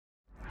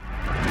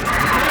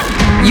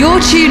You're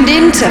tuned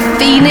in to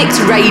Phoenix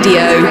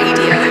Radio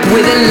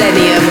with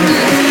ILLENIUM.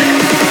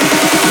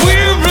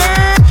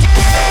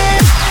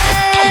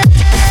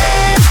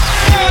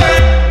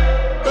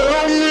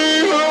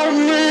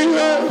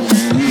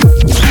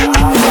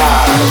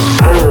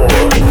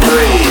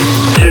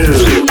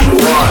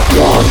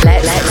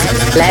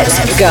 Let's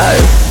go.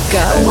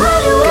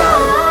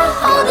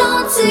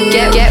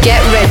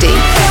 Get ready.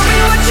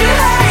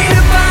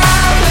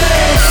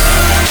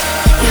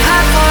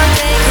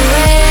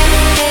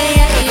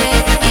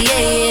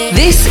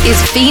 This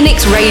is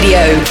Phoenix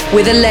Radio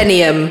with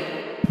ILLENIUM.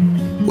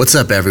 What's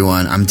up,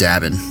 everyone? I'm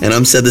Dabin. And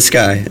I'm Said the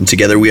Sky, and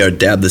together we are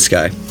Dab the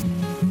Sky.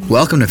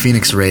 Welcome to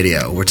Phoenix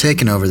Radio. We're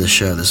taking over the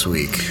show this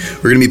week.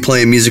 We're going to be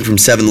playing music from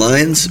Seven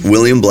Lions,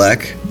 William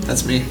Black.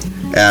 That's me.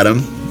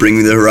 Adam, Bring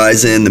Me the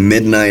Horizon, The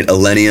Midnight,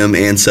 ILLENIUM,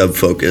 and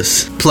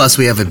Subfocus. Plus,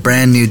 we have a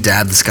brand new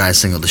Dab the Sky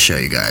single to show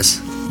you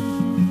guys.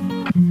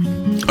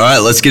 All right,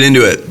 let's get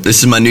into it. This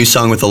is my new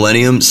song with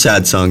ILLENIUM,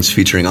 Sad Songs,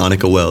 featuring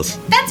Annika Wells.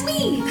 That's me!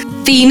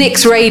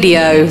 Phoenix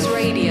Radio.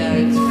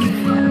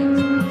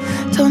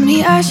 Told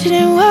me I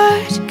shouldn't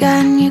watch,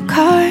 got in your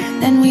car,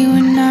 then we were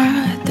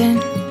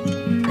nothing.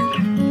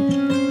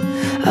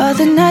 All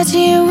the nights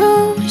in your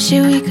room,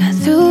 shit we got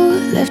through,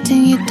 left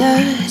in your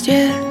dust,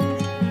 yeah.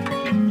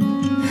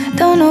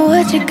 Don't know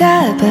what you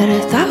got, but I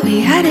thought we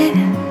had it.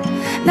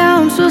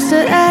 Now I'm supposed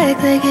to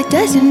act like it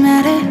doesn't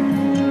matter.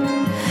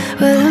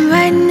 Well, I'm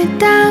writing it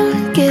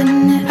down,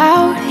 getting it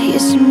out.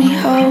 Here's me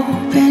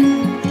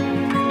hoping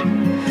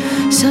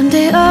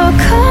someday I'll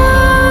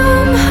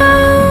come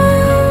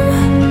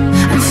home.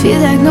 I feel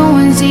like no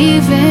one's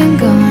even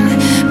gone.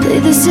 Play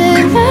this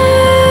in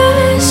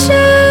my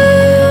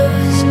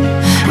shoes.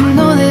 I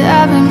know that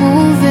I've been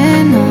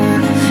moving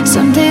on.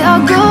 Someday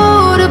I'll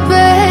go to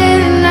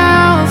bed and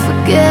I'll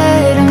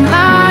forget I'm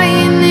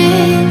lying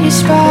in your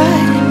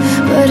spot.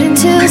 But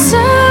until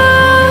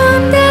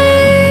Sunday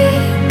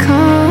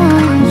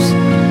comes,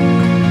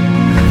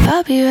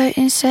 I'll be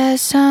writing sad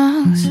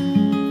songs.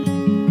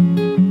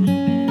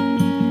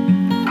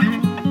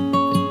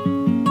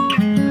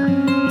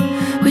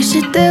 Wish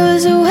that there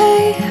was a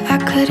way I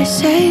could have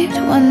saved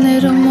one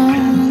little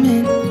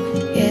moment,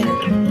 yeah.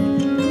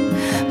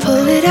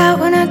 Pull it out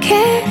when I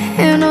can't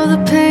handle the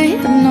pain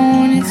of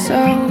knowing it's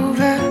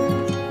over.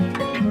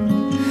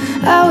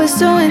 I was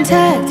so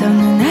intact on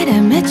the night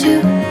I met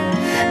you.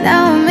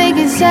 Now I'm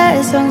making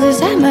sad songs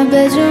inside my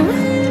bedroom.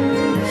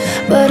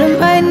 But I'm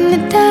writing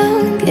it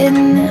down,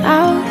 getting it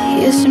out.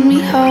 Here's me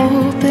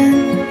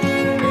hoping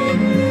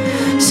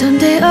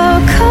someday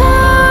I'll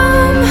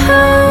come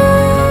home.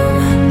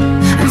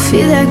 I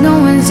feel like no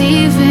one's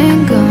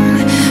even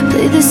gone.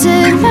 Play this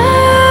in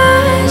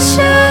my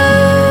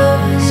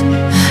shoes.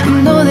 I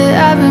know that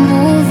I've been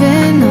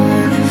moving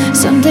on.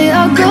 Someday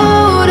I'll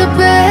go to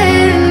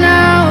bed and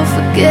I'll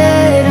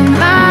forget I'm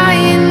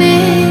lying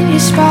in your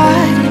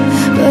spot.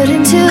 But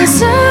until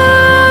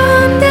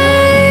Sunday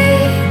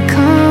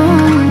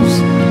comes,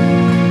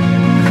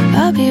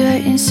 I'll be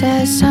writing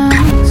sad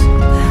songs.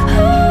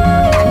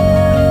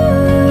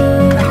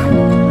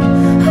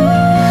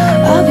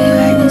 I'll be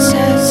writing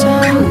sad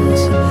songs.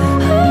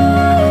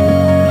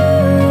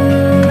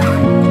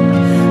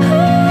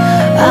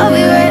 I'll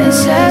be writing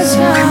sad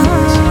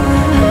songs.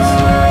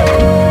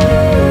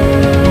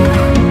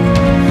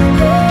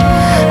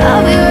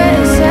 I'll be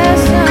writing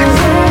sad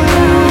songs.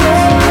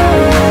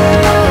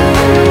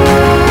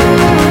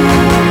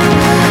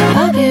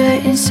 I'll be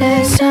writing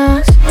sad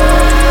songs.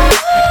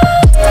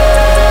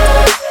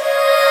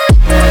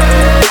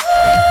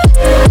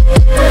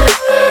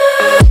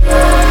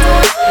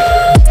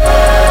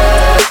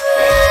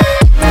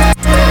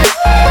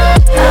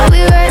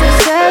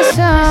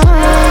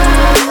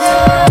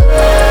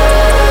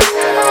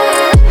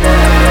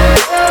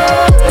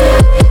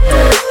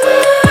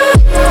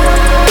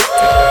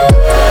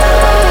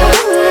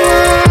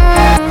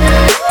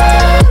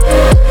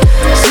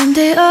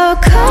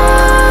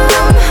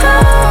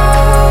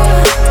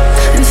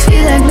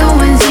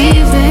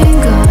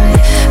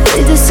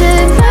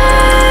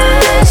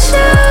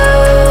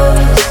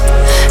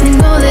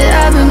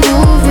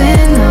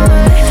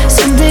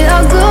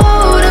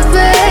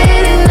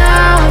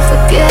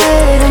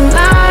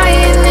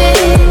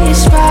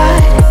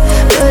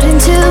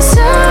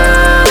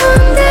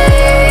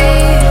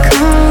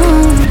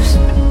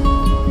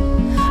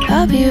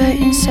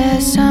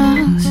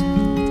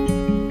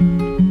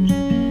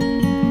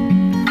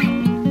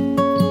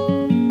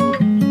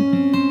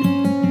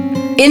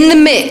 In the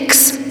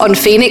mix on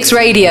Phoenix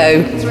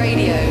Radio. In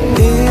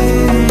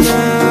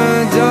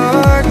the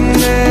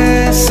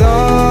darkness,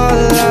 all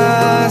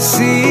I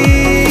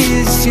see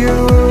is you.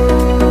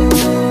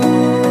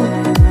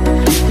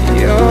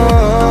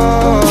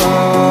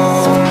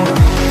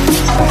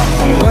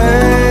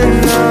 When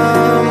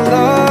I'm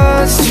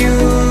lost, you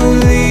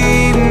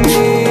lead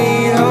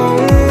me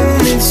home.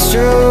 It's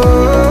true.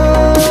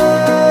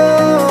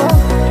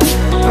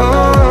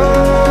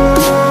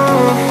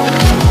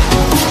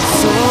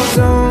 So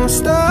don't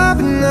stop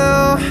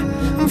now.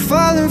 I'm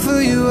falling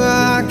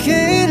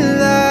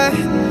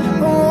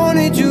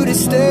wanted you to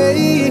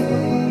stay,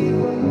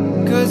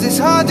 'cause it's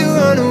hard to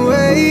run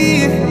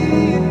away.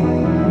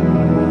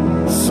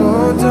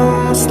 So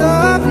don't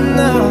stop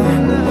now,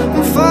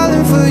 I'm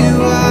falling for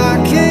you, I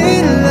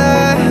can't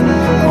lie.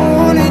 I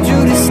wanted you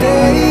to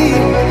stay,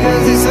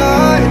 'cause it's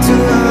hard to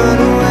run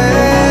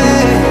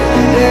away.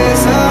 Yeah,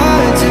 it's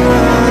hard to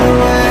run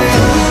away.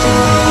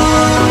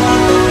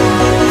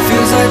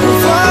 Feels like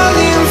we're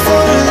falling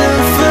for the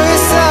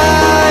first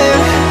time.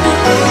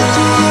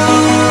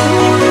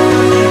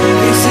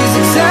 This is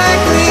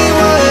exactly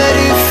what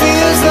it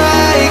feels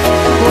like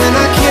when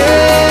I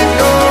can't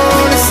go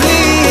to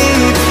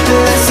sleep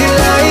unless you're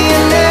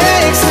lying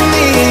next to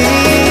me.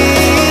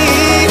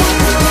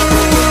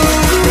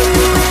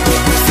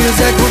 Feels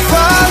like we're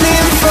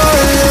falling for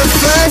the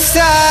first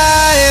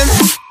time.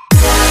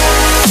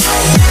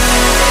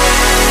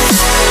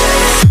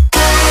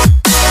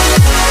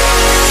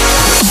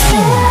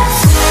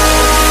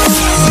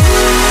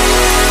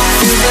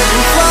 Feels like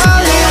we're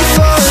falling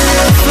for the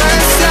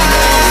first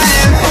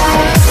time.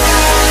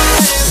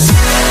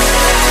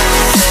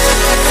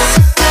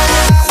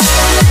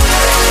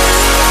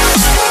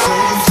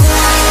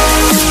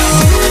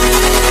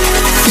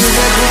 Feels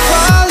like we're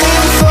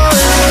falling for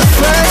the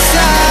first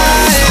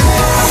time.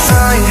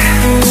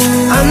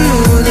 I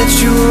knew that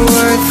you were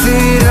worth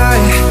it. I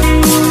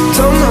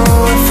don't know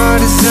if I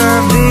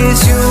deserve this.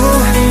 You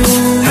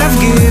have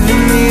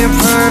given me a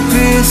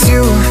purpose.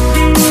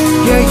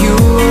 Yeah, you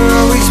were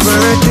always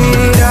worth it.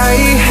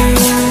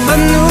 I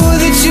knew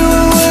that you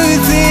were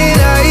worth it.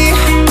 I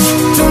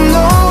don't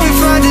know if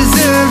I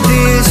deserve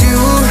this.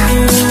 You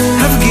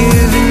have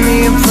given me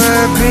a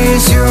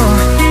purpose.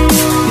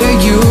 Yeah,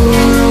 you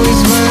were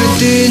always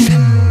worth it.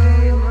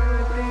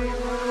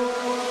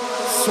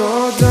 So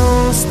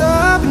don't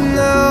stop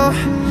now,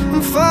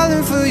 I'm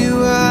falling for you,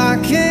 I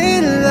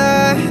can't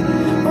lie.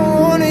 I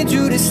wanted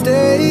you to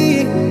stay,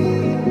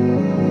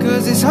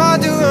 'cause it's hard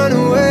to run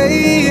away.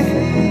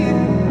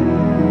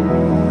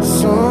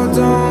 So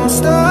don't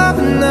stop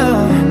now,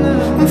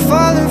 I'm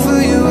falling for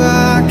you, I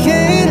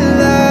can't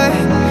lie.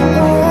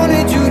 I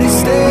wanted you to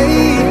stay,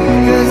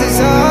 'cause it's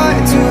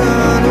hard to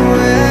run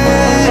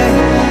away.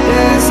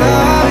 Yeah, it's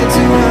hard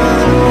to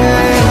run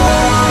away.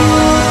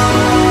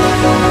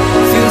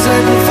 Feels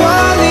like we're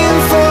falling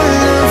for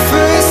the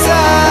first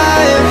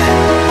time.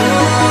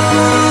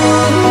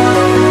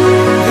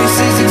 This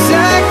is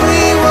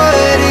exactly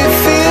what it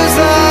feels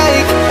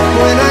like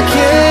when I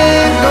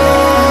can't go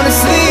to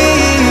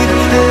sleep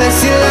unless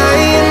you're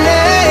lying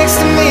next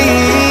to me.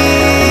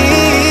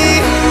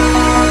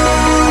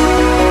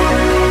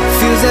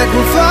 Feels like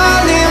we're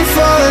falling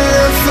for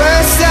the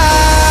first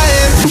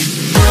time.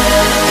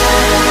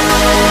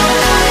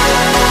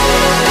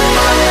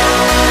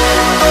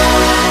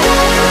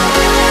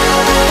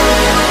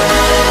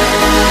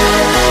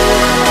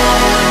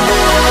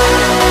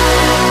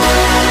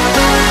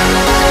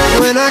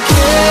 When I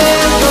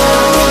can't go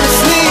to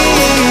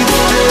sleep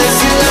unless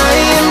you're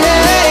lying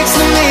next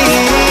to me.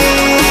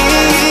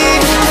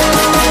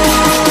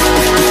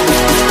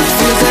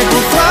 Feels like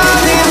we're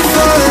falling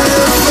for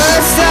the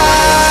first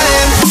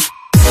time.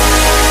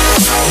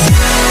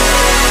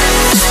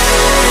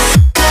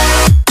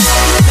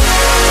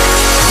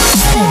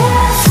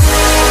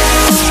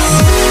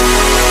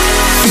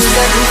 Feels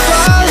like we're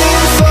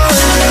falling for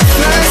the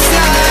first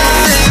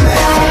time.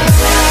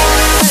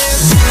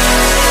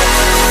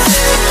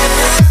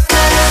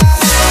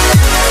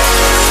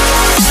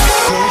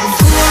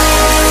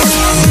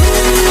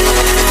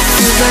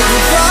 Feels like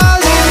we're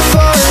falling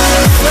for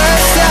the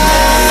first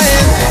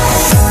time.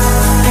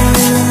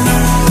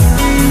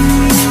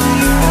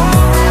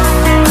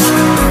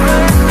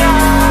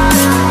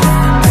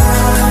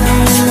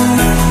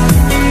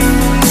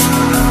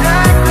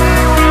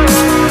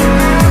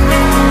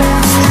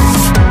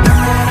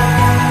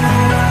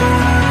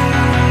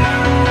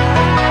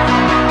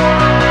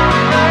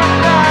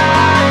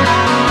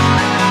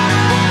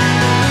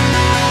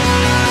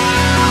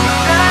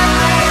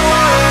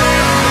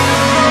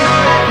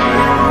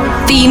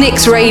 Phoenix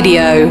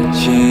Radio.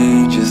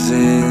 Changes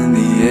in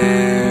the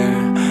air,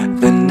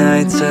 the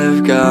nights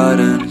have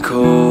gotten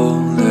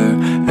colder,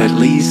 at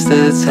least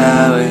that's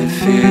how it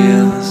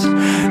feels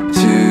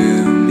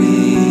to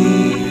me.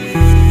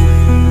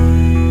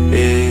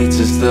 It's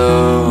as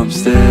though I'm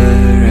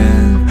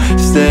staring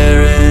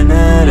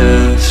at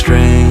a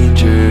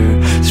stranger,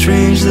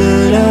 strange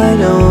that I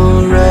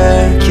don't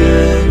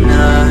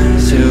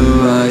recognize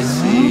who I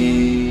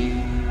see.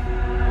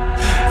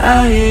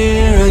 I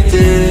hear a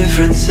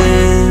difference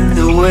in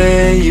the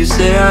way you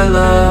say I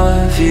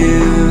love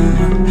you.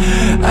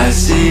 I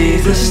see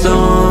the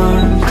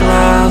storm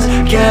clouds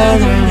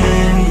gathering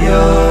in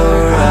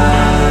your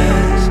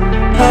eyes.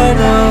 I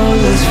know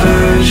this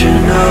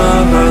version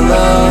of our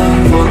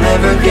love will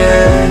never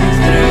get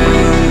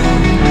through.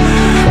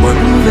 We're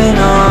moving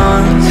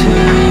on to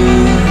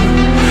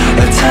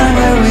a time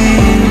where we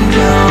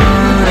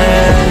don't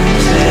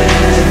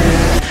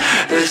exist.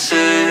 This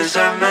is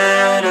our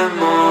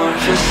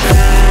metamorphosis.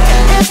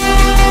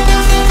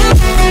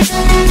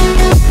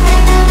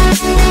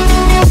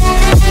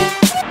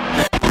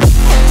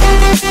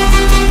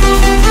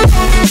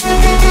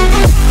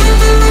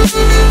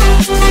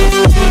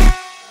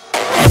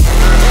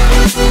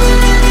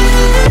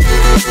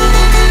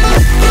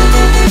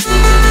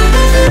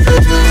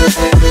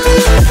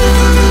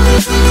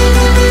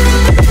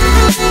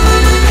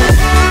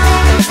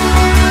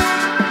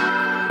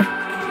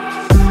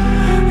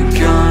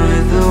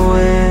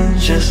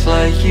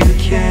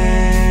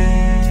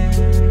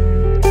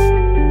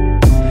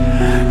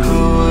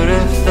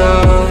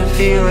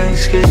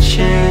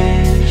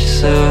 change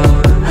so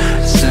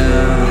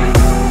soon.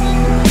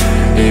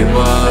 It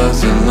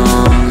wasn't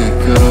long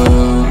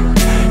ago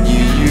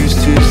you used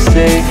to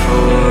stay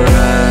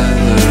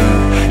forever.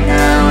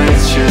 Now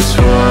it's just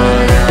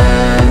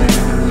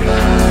whatever.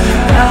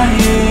 I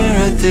hear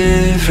a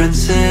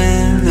difference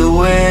in the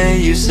way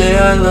you say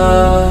I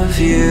love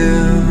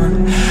you.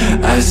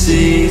 I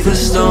see the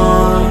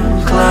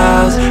storm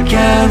clouds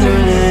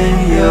gathering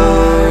in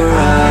your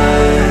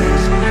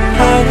eyes.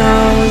 I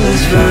know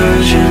this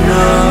version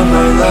of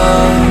our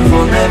love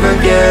will never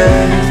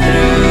get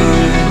through.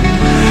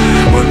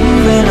 We're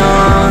moving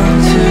on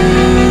to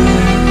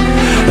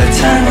a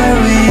time where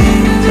we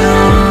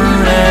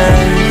don't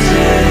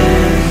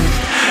exist.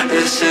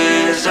 This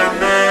is our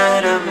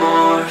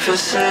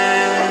metamorphosis.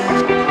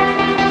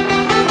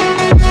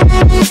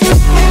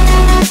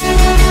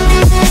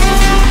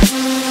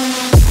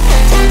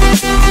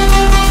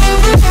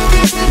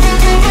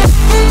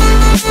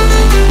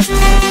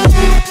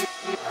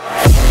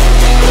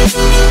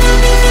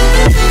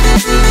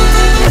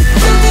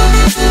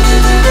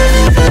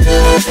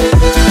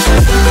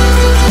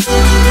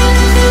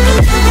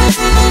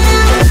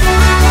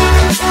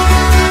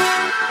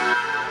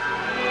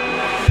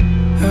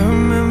 I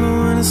remember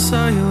when I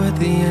saw you at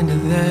the end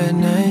of that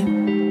night.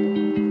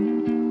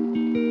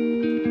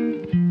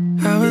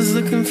 I was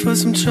looking for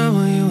some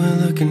trouble, you were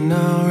looking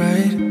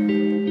alright.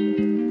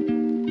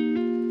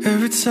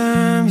 Every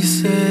time you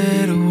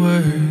said a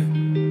word,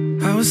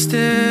 I was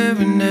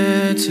staring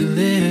at your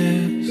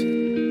lips.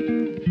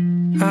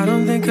 I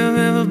don't think I've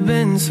ever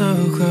been so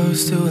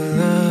close to a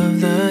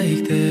love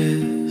like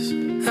this.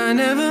 I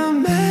never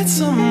met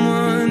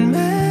someone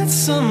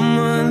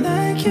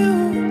like you.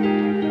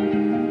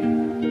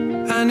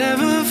 I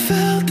never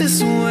felt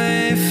this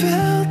way,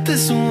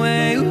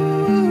 ooh.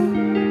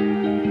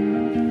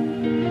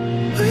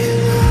 We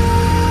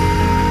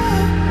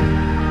love,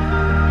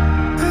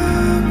 I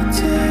would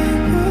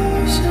take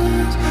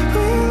potions.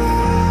 We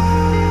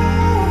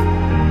love,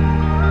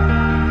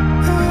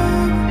 I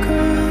would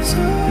cross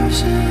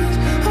oceans.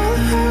 All the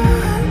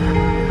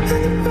hurt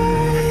and the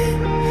pain,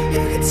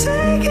 you could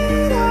take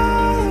it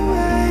all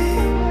away.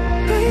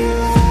 We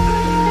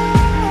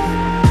love,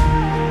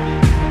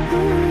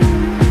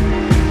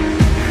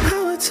 I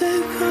would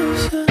take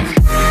potions.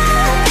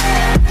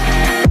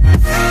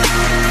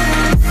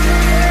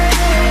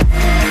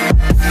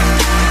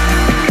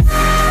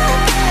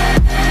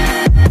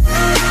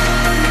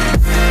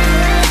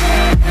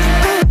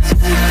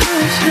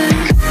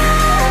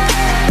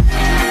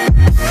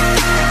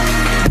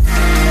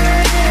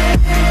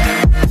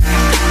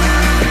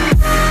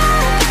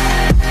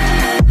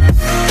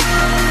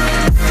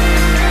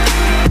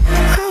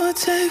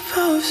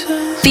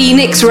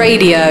 Phoenix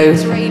Radio.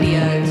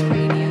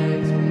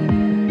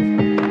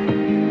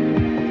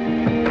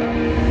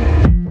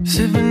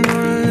 Sipping on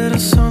a little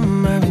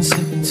something, I've been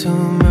sipping too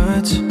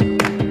much.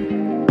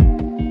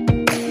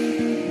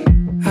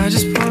 I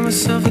just poured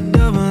myself a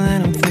double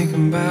and I'm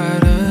thinking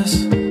about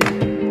us.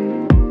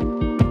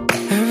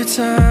 Every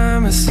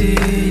time I see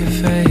your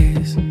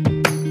face,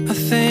 I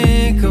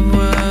think of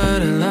what I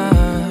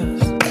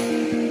lost.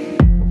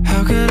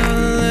 How could all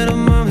the little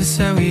moments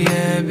that we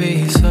had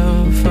be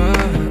so far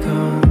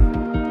gone?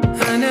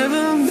 I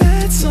never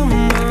met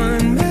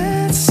someone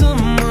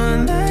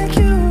like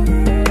you.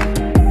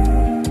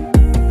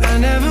 I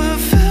never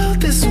felt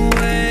this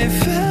way,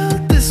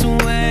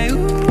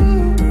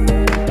 ooh.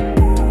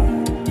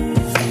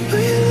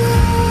 We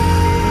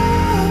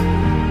love,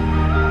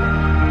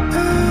 I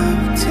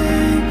would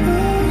take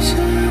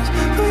potions.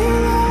 We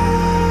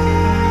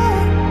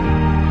love,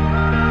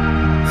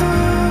 I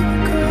would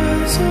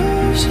cross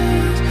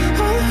oceans.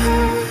 All the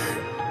hurt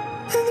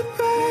and the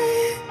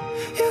pain,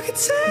 you could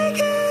take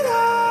it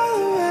all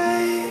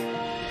away.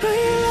 We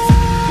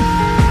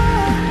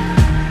love,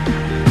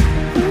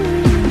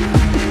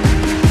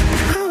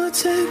 I would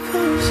take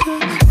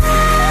potions.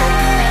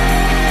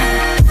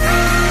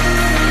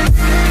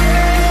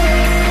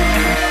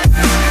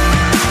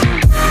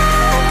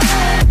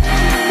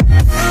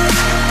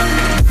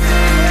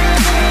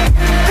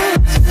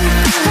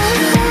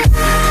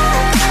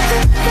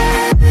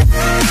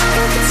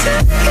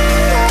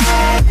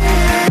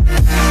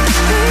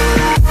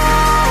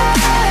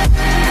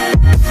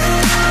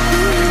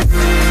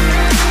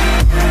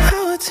 I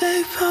would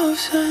take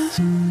potions.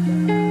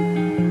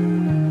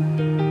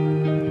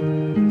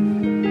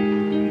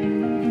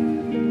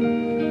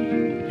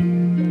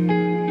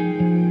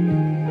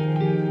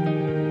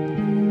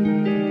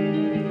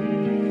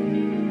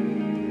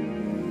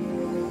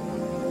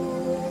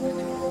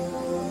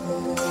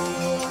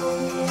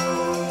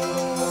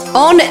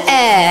 On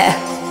air.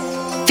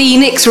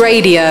 Phoenix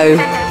Radio.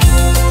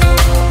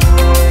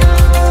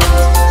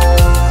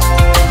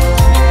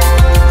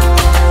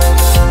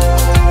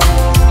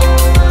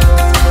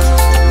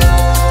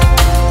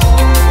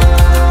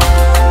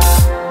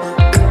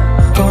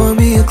 Pour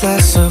me a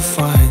glass of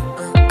wine.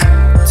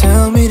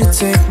 Tell me to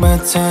take my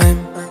time.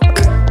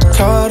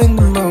 Caught in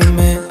the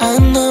moment. I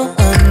know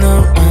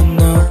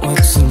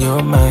what's in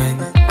your mind.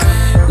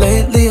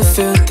 Lately I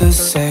feel the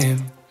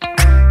same.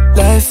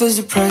 Life is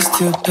a price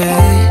to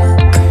pay.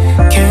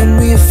 Can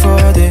we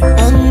afford it?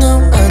 I know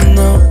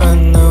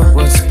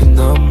what's been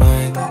on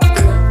mine.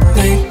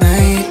 Late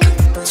night,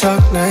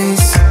 talk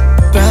nice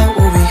about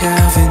what we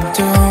haven't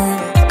done.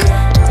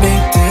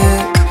 Make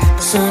it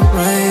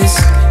sunrise,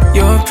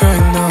 you're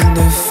crying on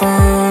the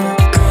phone.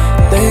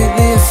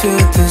 Lately I feel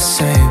the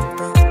same.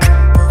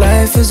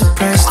 Life is a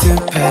price to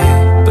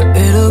pay, but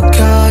it'll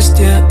cost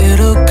ya,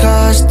 it'll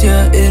cost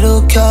ya,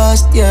 it'll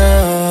cost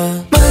ya.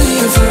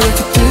 Money for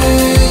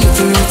everything,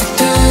 for everything.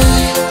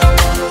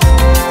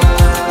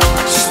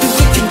 Just been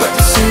thinking about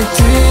the same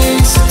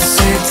things at the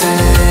same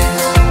time.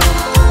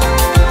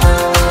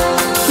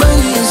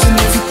 Money isn't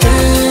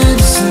everything,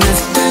 isn't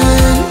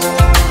everything.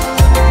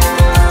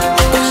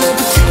 But I've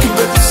been thinking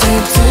about the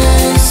same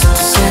things at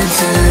the same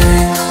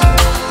time.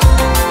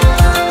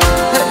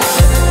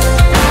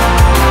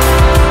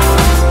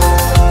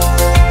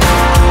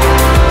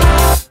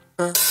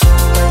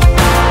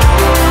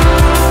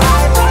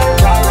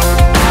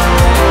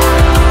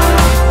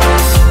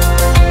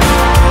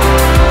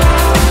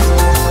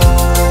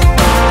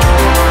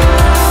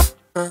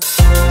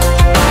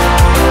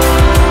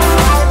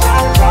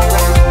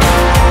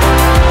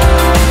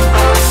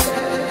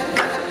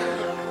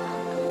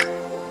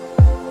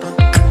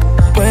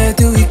 Where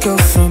do we go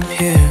from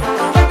here?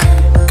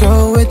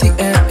 Go where the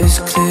air is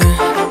clear.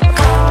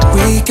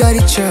 We got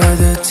each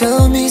other,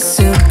 tell me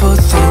simple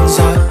things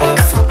are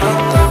ever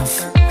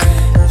enough.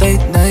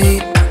 Late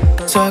night,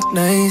 talk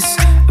nice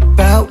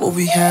about what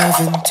we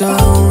haven't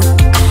done.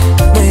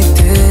 Made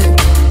it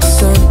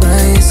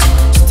sunrise,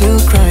 still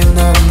crying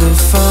on the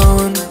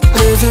phone.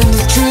 Living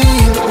the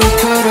dream, we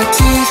cut our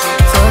teeth.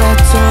 Thought I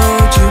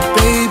told you,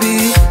 baby.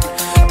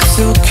 This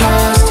will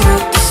cost you,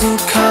 this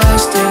will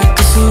cost you,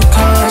 this will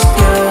cost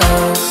you.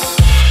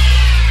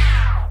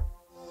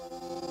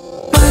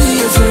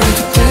 Money for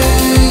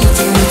everything,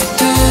 for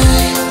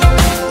everything.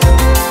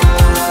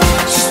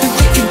 Just been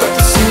thinking about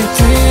the same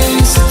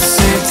things at the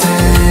same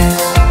time.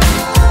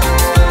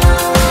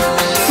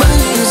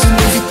 Money isn't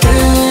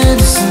everything,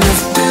 isn't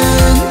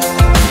everything.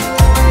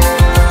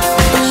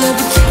 But I've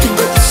been thinking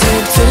about the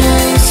same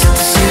things at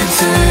the same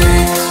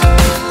time.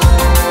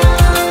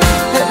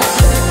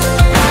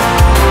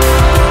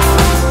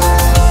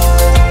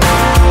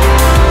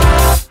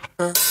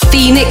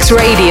 Phoenix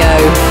Radio.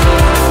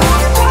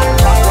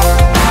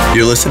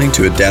 You're listening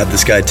to a Dab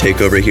This Guy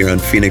Takeover here on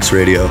Phoenix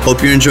Radio.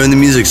 Hope you're enjoying the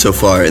music so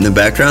far. In the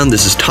background,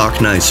 this is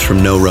Talk Nice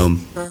from No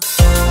Rome.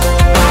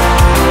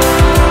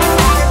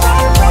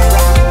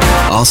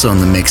 Also in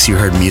the mix, you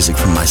heard music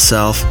from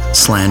myself,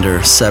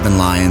 Slander, Seven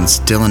Lions,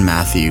 Dylan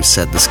Matthew,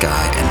 Set the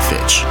Sky, and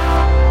Fitch.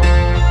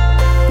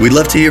 We'd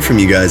love to hear from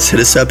you guys. Hit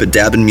us up at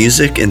Dabbin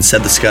Music and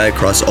Set the Sky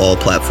across all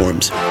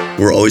platforms.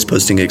 We're always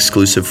posting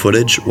exclusive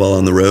footage while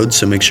on the road,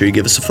 so make sure you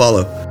give us a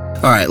follow.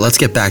 Alright, let's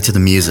get back to the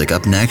music.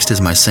 Up next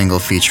is my single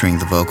featuring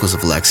the vocals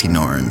of Lexi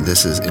Norton.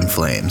 This is In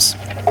Flames.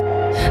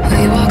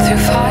 We walk through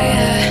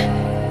fire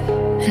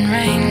and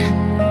rain.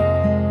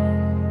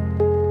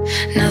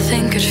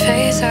 Nothing could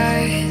faze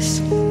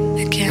us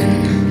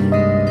again.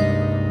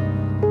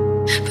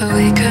 But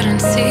we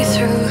couldn't see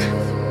through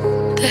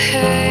the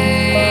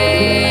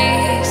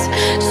haze,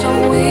 so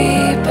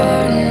we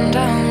burned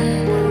down.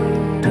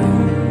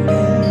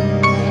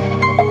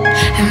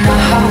 And my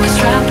heart was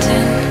wrapped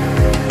in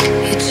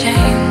your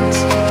chains.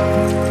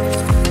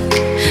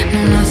 No,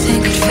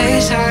 nothing could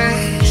faze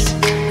us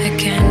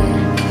again.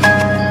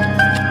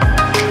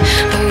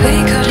 But we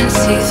couldn't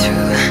see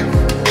through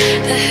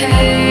the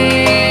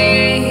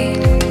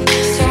hate,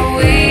 so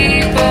we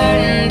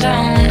burned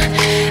down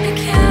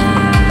again.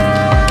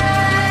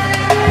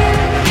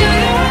 Do you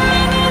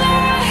remember the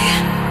way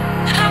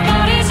our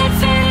bodies had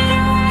faded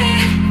away?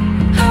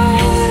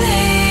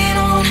 Holding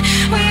on,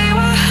 we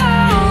were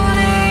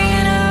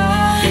holding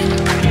on.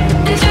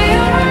 And do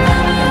you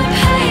remember the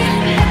pain?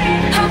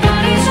 Our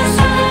bodies were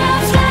set on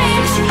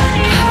flames.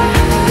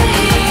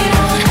 Holding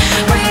on,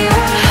 we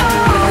were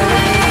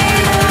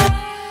holding on.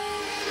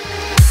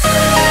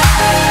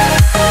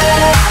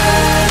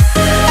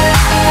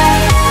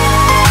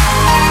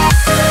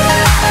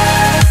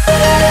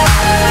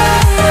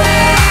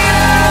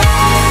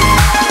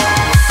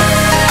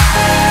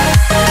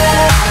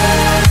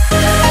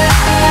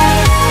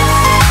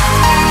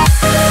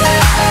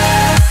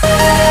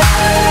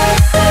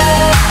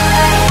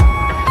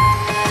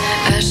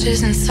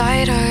 Ashes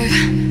inside of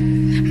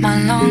my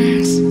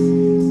lungs.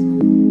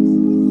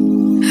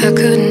 I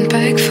couldn't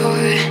beg for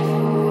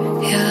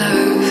your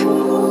love.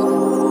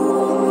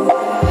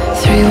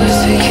 3 words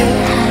for you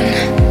on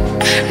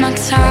my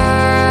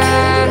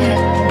tongue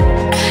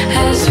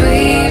as we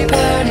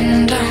burn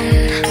down.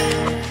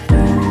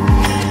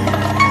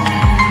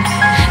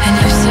 And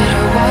you said I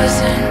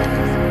wasn't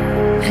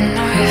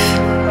enough.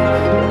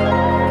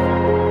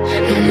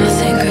 No,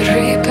 nothing could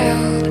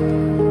rebuild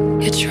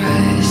your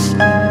trust.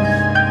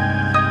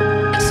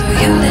 So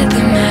you lit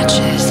the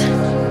matches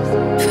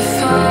for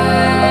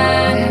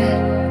fun,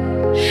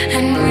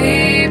 and we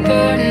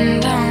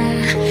burned down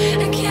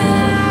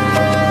again.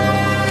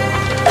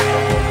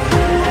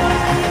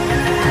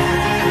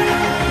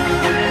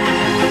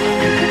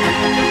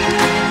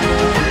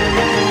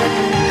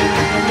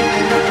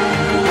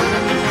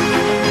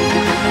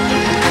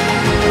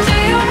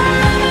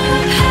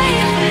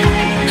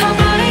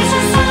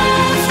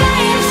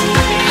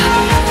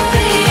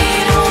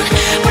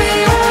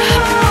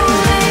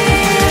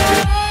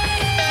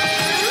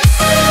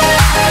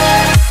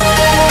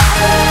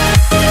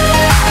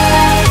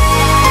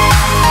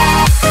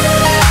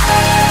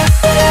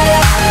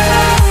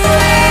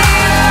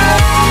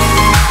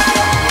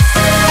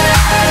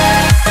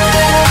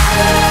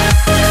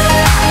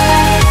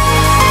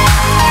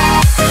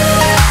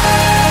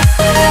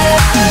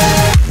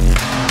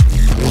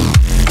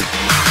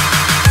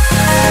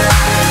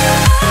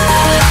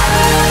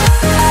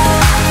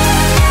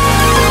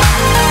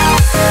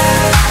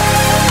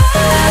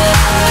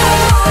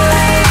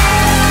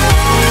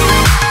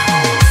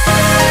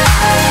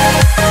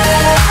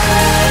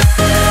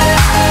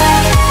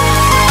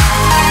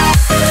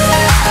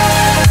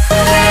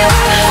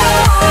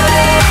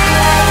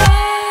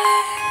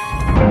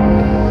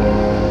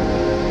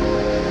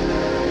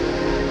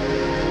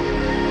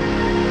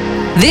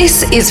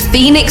 This is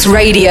Phoenix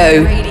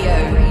Radio.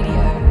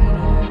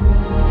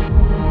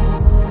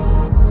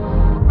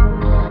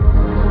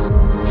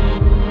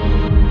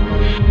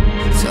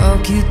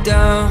 Talk you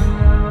down,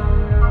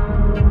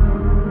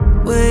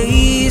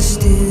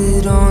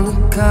 wasted on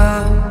the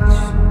couch.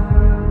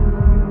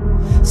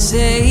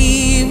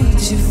 Say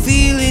what you're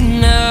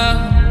feeling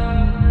now.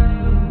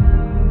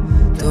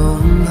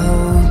 Don't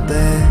hold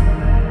back.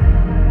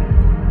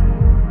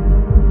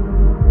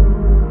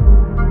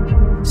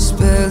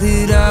 Spell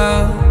it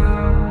out.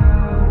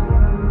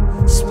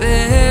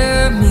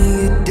 Spare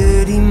me a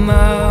dirty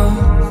mouth.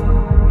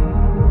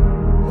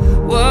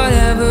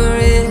 Whatever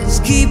is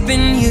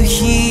keeping you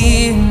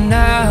here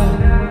now,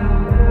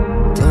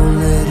 don't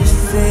let it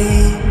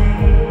fade.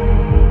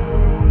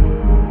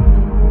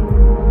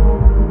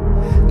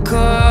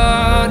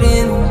 Caught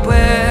in the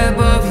web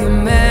of your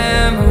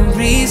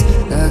memories,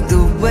 like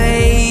the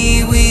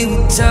way we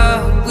would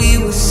talk, we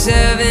were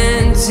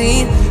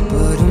 17.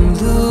 But I'm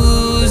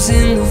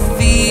losing the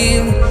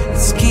feeling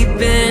that's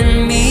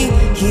keeping me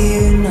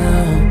here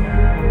now,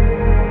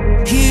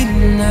 here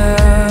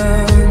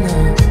now,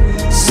 now.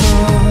 So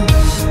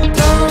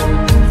don't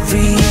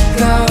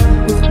freak out,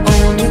 we're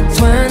only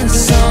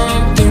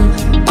 20-something.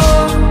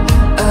 All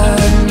I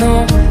know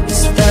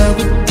is that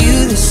with you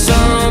there's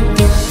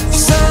something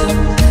so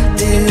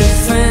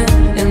different,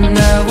 and I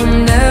will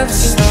never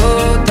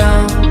slow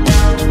down,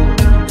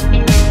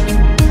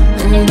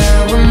 and I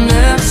will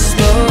never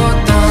slow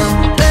down.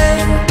 Lay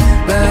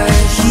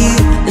right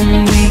here and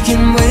we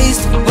can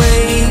waste away.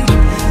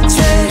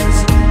 Chase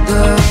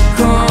the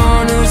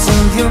corners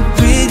of your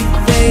pretty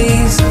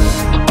face.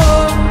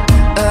 All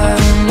I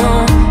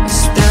know is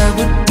that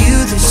with you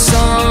there's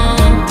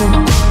something,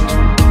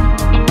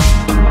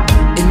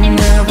 and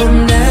I will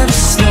never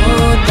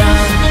slow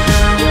down.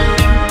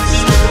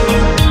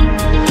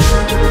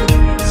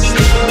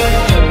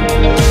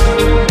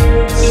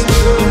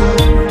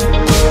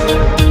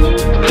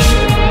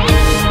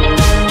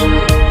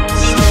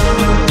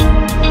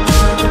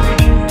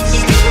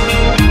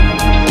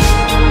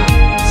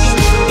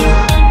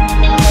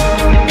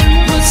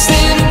 What's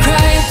there to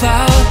cry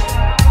about?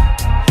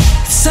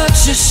 It's such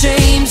a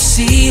shame to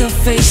see a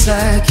face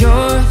like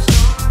yours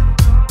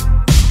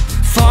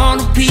fall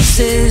to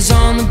pieces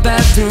on the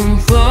bathroom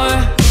floor.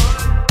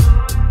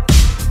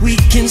 We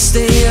can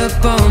stay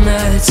up all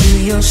night till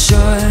you're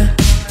sure.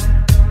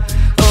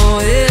 Oh,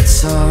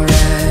 it's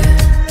alright.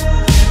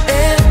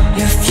 And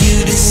if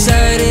you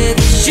decided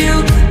that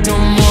you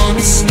don't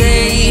wanna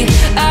stay,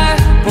 I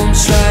won't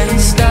try and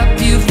stop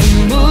you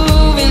from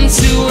moving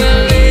to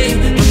LA.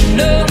 But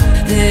know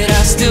that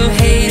I still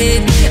hate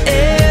it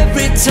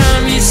every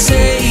time you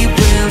say,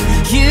 will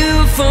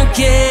you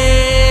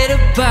forget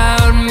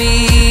about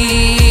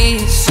me?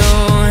 So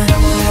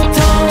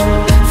don't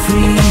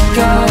freak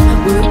out,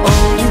 we're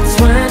only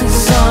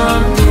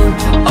 20-something.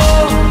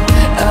 All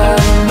I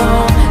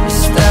know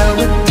is that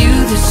with you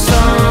there's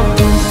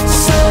something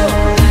so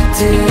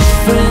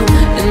different,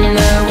 and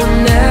I will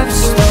never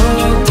slow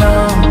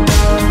down.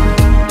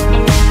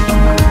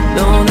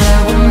 No, I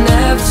will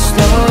never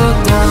slow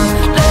down.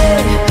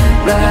 Lay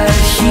right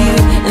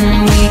here and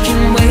we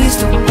can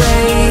waste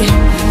away.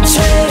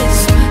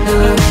 Chase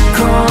the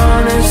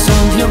corners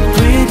of your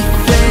pretty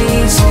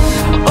face.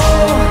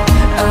 All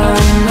I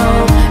know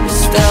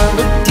is that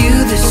with you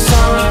there's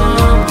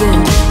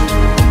something,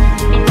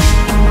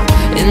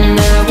 and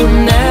I will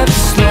never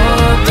slow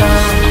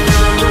down.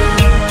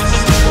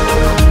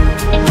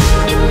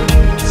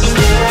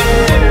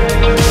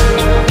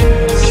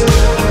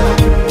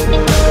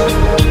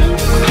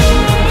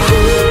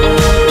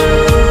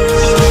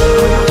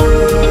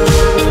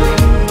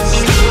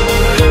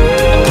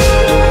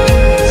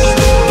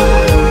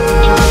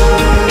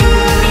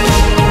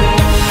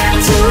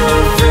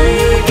 Don't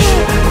freak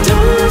out,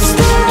 don't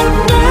stop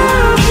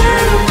now,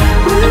 babe.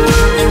 We're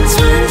only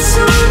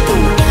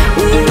 20-something,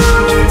 we're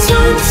only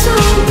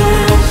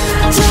 20-something.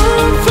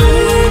 Don't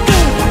freak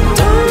out,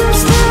 don't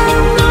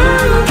stop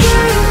now,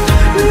 babe.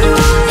 We're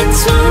only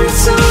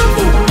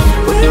 20-something,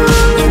 we're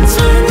only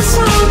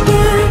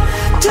 20-something.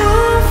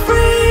 Don't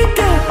freak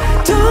out,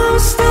 don't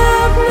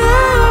stop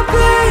now,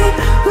 babe.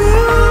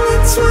 We're only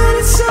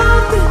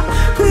 20-something,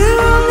 we're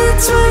only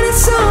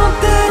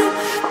 20-something.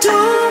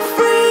 Don't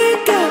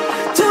freak out,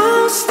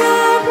 don't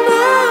stop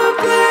now,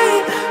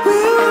 babe.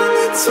 We're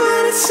only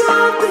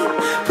 20-something,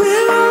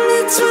 we're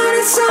only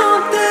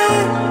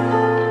 20-something.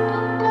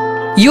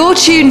 You're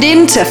tuned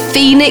in to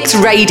Phoenix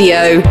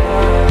Radio.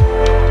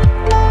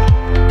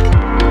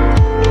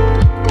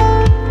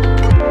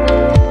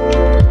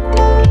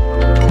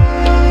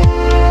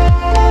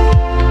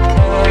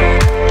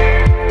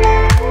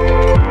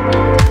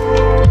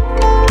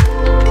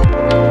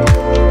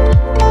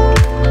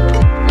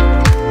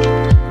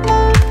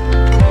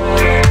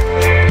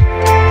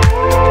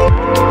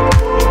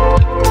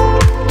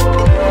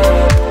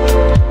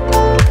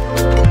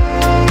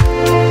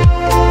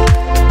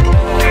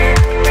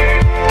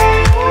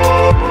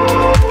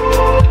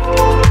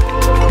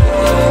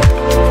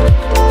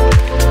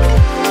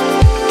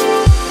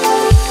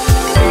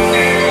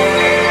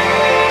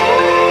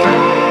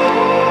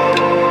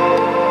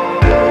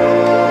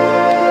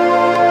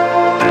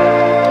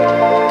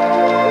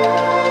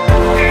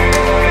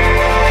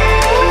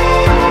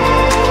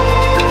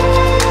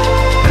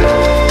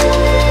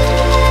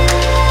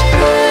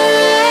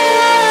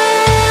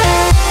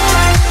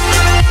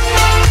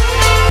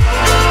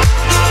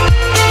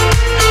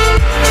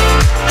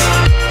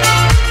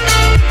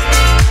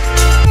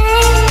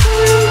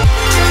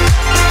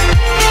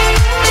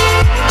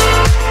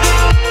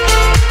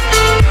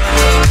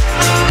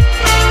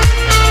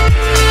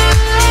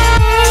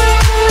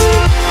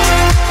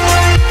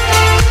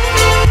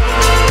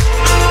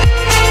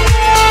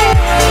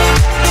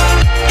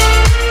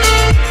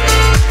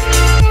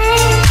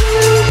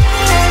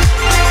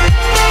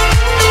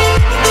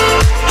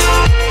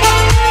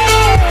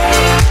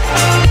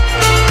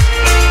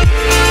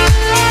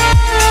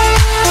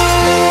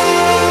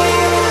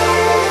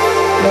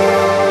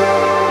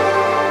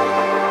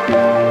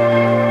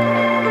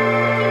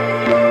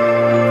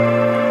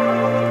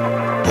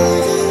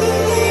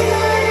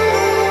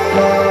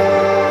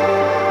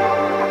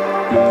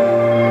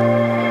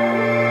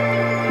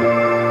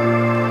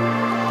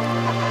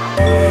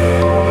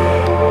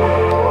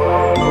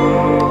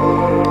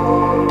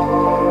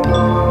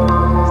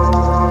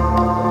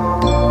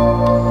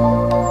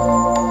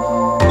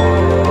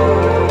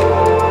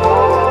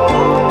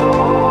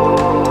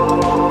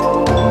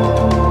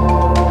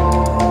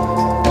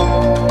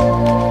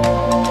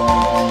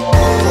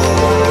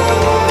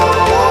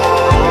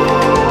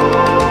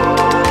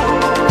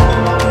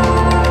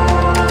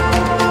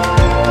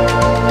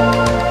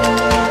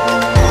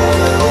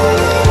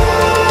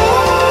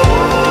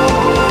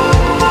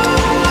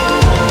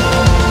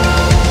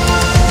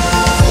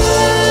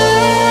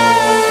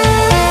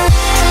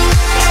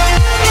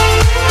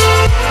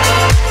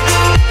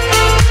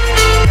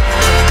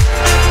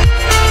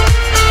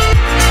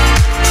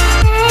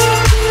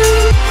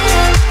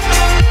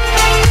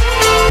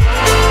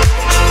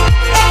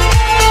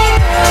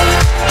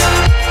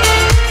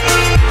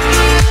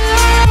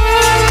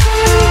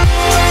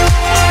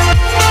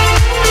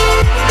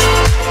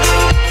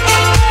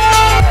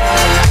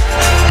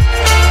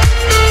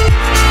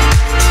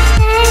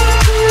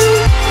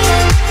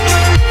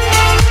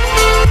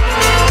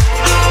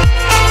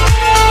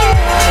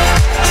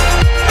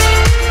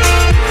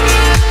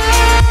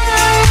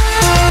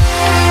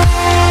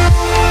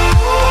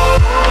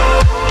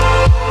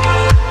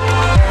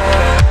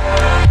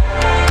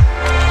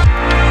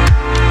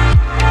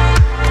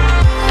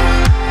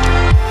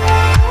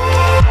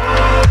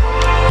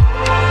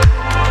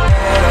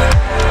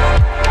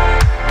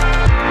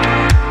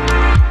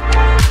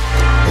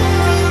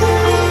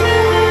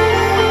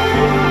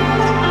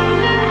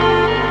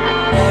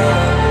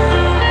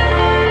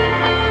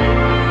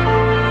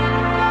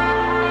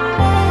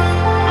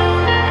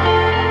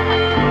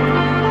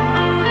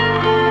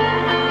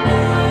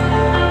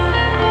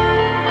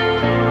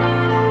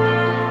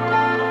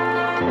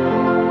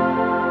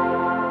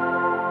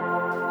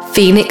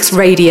 Phoenix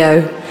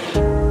Radio.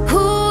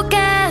 Who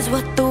cares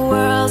what the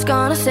world's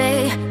gonna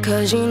say?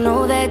 'Cause you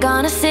know they're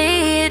gonna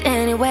say it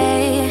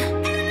anyway.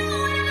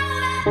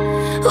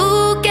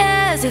 Who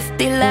cares if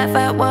they laugh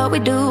at what we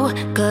do?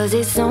 'Cause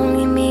it's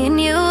only me and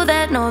you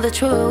that know the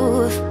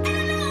truth.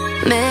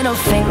 Middle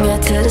finger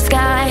to the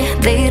sky,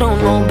 they don't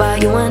know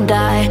about you and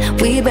I.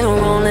 We've been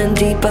rolling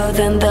deeper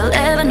than they'll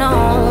ever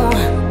know.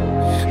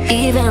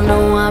 Even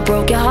though I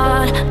broke your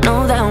heart,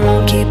 no, that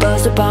won't keep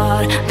us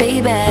apart.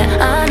 Baby,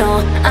 I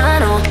know,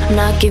 I'm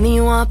not giving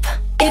you up.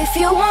 If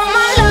you want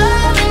my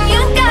love, then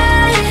you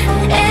got it.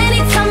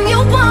 Anytime you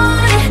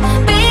want it,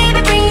 baby,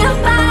 bring your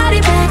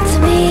body back to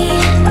me.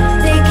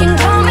 They can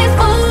call me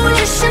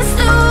foolish and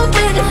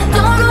stupid,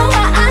 don't know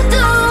why I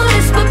do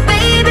this, but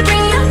baby,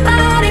 bring your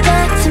body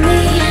back to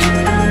me.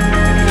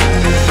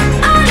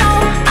 I know,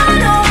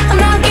 I'm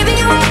not giving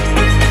you up.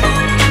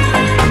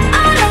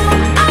 I know,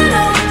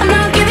 I'm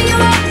not giving you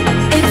up.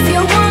 If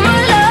you want my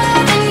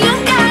love, then you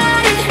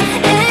got it.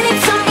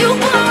 Anytime you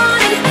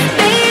want it,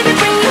 baby,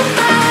 bring your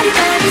body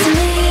back to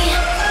me.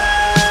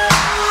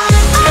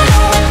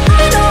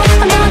 I know,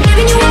 I'm not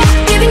giving you up,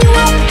 giving you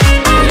up.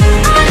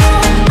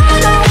 I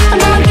know, I'm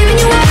not giving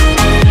you up.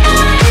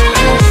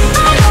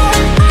 I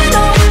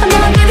know, I'm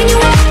not giving you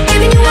up,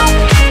 giving you up.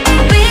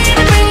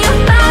 Baby, bring your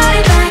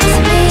body back to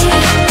me.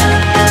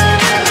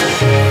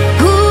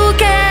 Who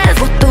cares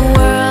what the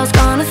world's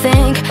gonna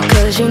think?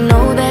 'Cause you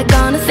know they're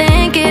gonna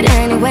think it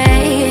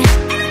anyway.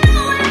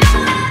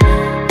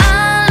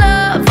 I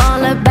love all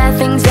the bad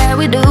things that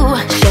we do.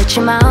 Shut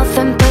your mouth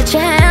and put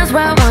your hands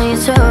where I want you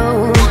to.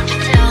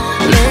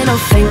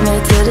 Middle finger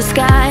to the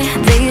sky,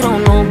 they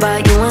don't know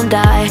about you and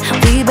I.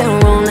 We've been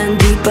rolling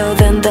deeper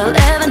than they'll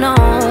ever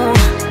know.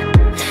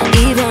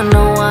 Even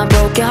though I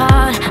broke your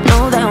heart, no,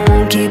 that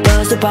won't keep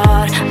us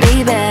apart.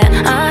 Baby,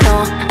 I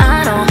know,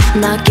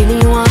 I'm not giving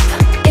you up.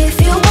 If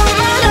you want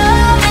my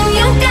love, then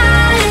you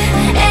got it.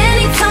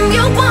 Anytime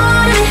you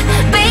want it,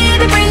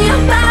 baby, bring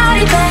your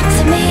body back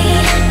to me.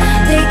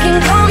 They can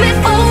call me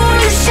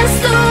foolish and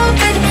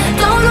stupid,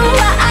 don't know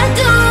why I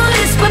do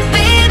this, but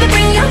baby,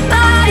 bring your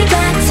body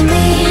back to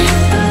me.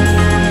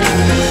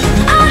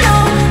 I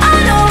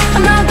know,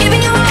 I'm not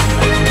giving you up.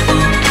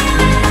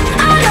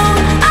 I know,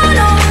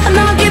 I'm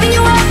not giving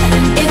you up.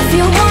 If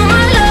you want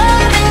my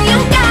love, then you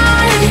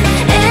got it.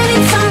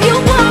 Anytime you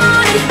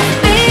want it,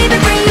 baby,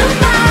 bring your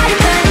body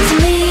back to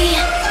me.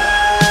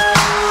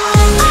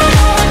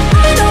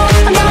 I know,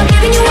 I'm not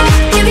giving you up,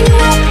 giving you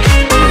up.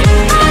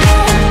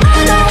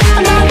 I know,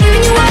 I'm not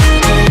giving you up.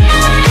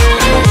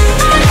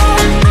 I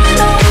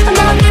know, I'm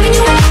not giving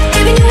you up,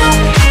 giving you up.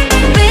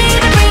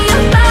 Baby, bring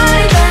your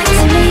body back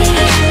to me.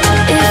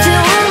 If you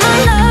want my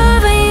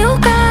love, and you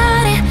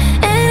got it.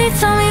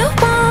 Anytime you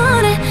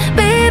want it,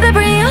 baby,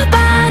 bring your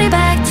body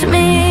back to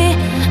me.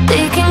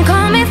 They can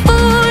call me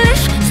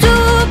foolish,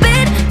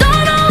 stupid,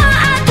 don't know why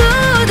I do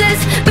this.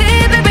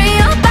 Baby, bring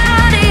your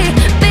body,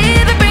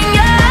 baby, bring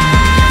your.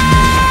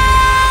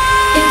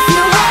 If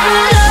you want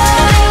my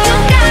love, and you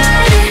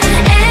got it.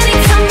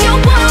 Anytime you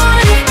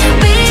want it,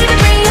 baby,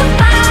 bring your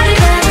body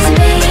back to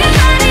me.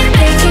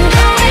 They can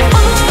call me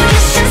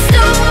foolish and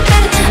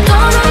stupid,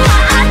 don't know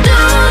why I do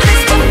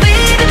this, but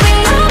baby, bring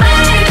your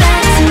body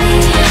back to me.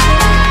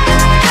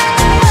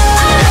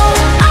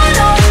 I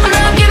know, I'm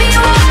not giving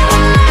you up.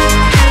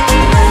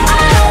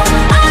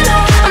 I know,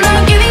 I'm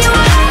not giving you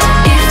up.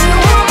 If you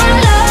want my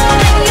love,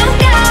 then you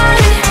got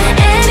it.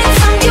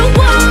 Anytime you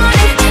want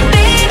it,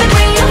 baby,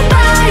 bring your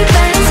body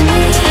back to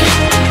me.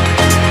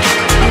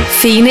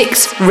 Phoenix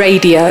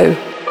Radio.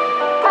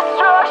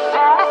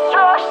 Destruction,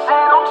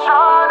 I'm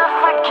trying to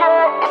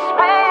forget. It's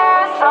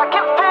BS, I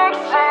can fix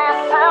it, it's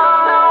still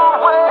no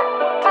way.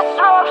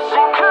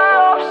 Disruption,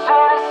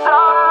 corruption, it's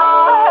all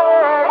on my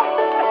head.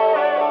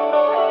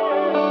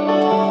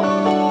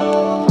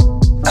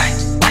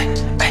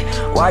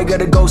 Why you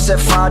gotta go set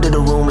fire to the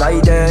room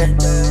like that?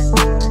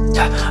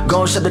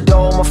 Go and shut the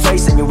door on my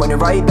face and you run it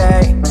right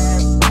back.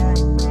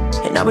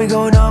 And now we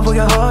going off with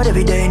your heart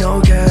every day,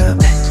 no cap.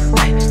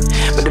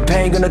 But the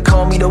pain gonna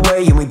call me the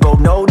way, and we both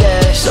know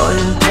that. So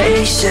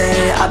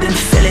impatient, I've been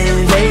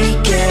feeling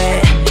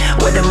vacant.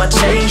 What am I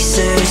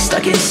chasing?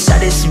 Stuck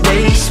inside this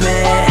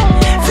basement,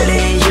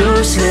 feeling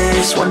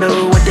useless. Wonder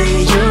what the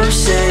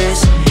use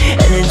is.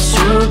 And the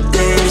truth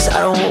is,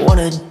 I don't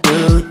wanna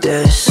do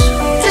this.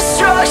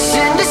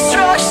 Destruction,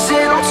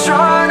 I'm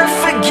trying to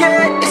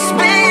forget. It's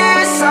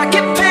BS, I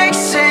can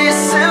fix it, it's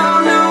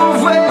still no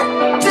way.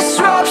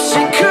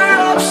 Disruption,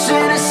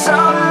 corruption, it's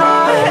on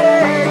my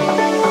head.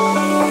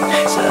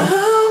 So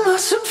how am I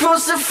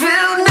supposed to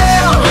feel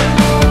now?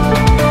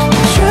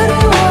 Try to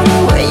run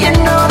away, you're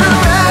not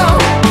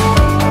around.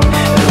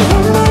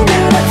 Oh my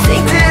God, I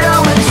think that I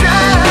would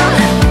drown.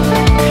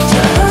 So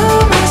how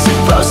am I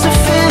supposed to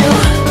feel?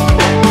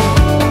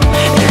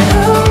 And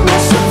how am I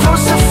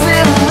supposed to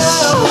feel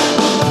now?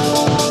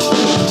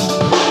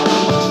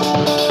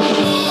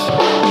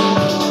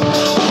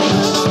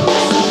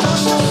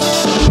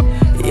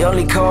 You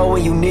only call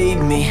when you need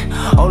me,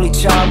 only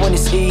try when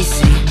it's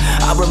easy.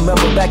 I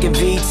remember back in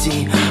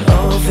VT,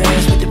 old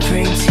vans with the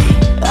preteen.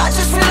 I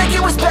just feel like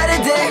it was better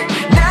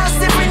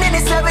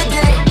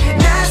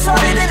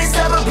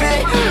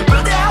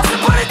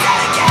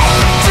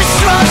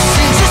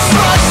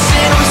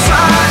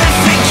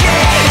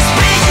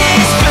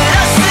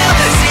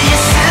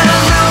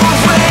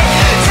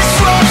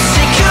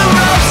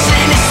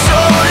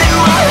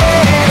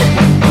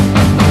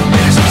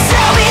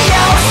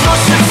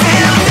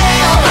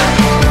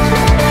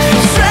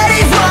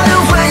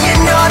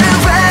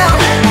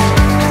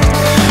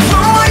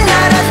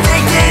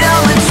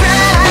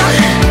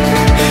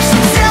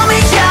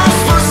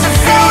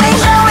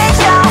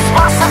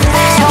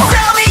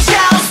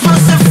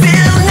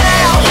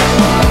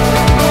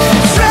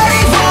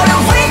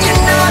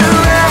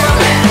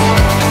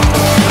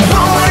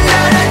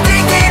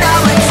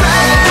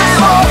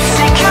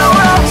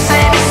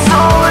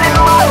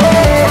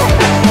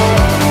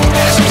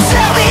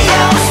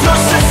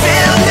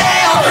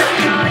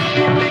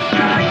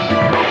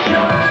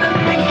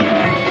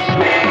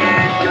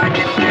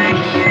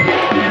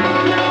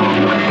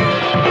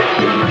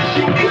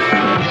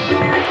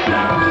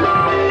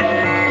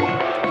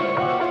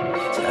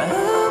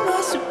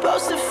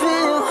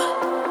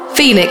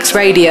Phoenix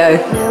Radio.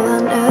 No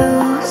one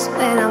knows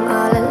when I'm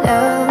all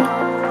alone.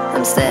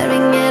 I'm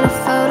staring at the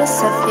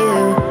photos of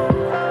you.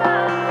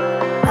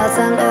 As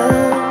I know,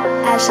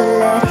 I should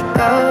let it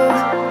go,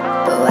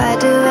 but why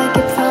do I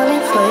keep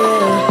falling for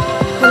you?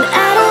 When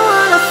I don't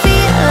wanna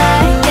feel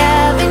like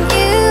I've been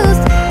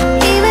used,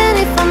 even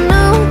if I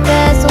know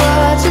that's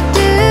what you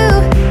do.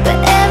 But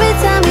every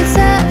time you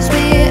touch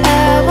me,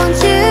 I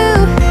want you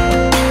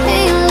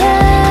in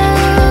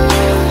love.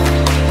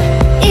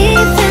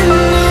 Even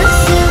a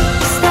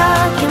superstar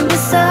can be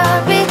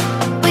sorry,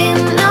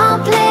 with no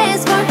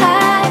place for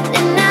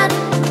hiding out.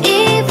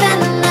 Even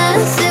a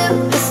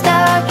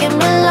superstar can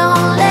be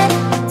lonely.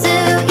 Do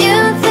you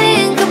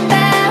think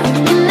about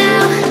me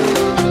now?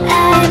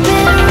 I've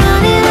been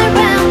running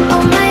around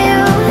on my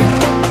own,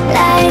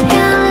 like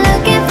I'm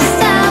looking for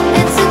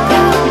something to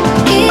go.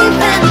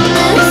 Even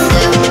a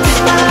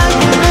superstar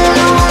can be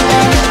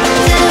lonely.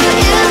 Do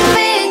you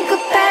think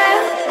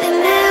about me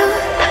now?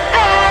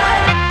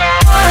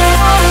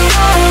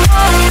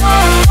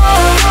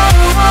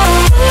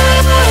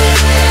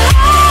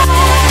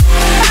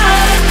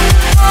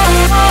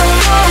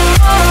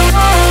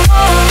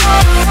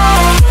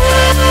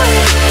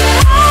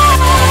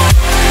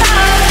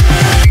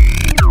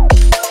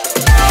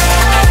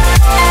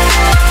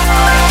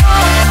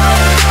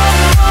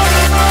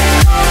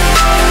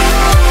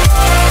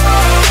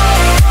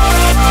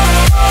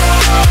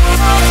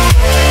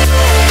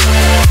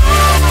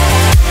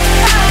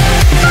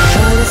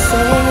 All the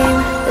same,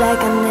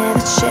 like I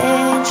never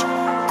changed.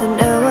 Don't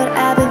know what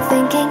I've been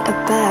thinking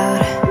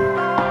about.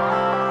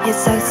 You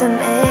talk to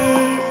me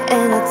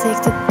and I take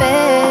to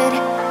bed,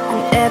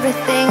 and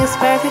everything is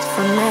perfect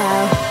for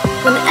now.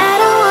 When I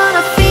don't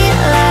wanna feel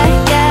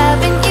like I've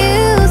been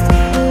used,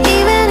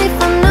 even if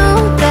I know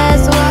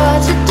that's what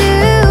you do.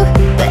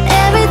 But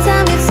every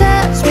time you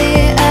touch me,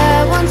 I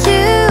want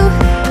you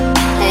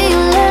in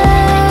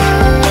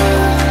love.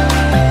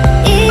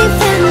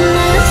 Even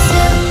a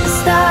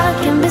superstar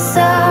can be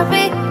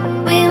sorry,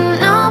 with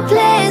no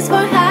place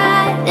for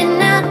hiding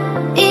out.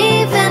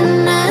 Even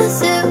a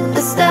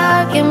superstar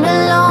can be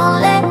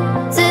lonely.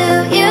 Do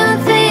you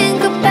think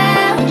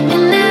about me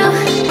now?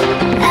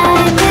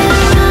 I've been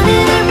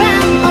running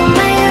around on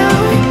my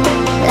own,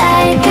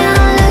 like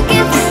I'm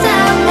looking for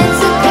something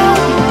to go.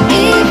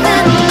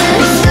 Even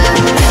a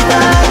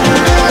superstar can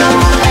be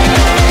lonely.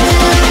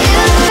 Do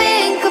you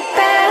think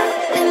about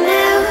me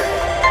now?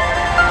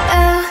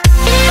 Oh.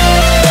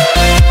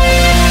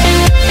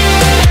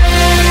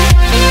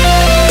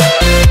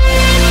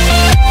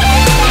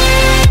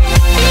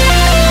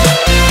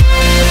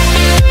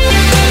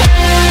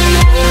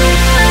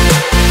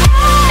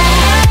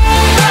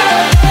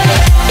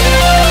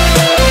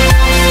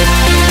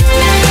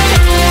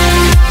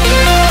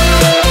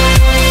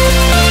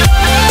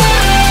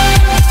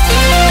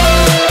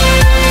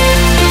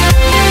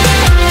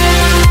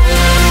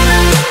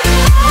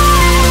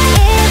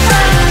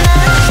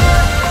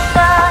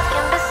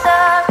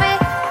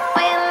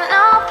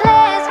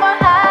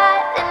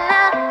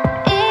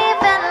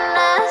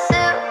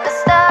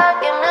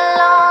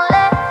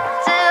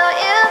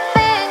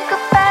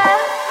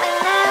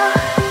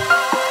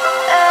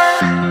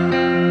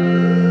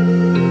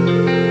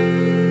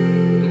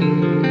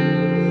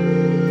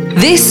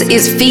 This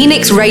is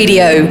Phoenix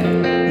Radio.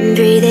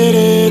 Breathe it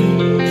in,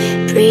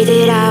 breathe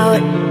it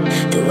out.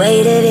 The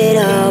weight of it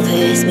all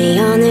puts me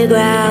on the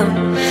ground.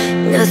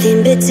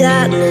 Nothing but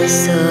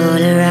darkness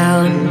all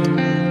around.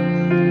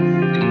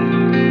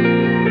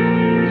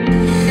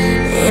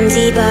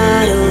 Empty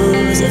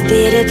bottles of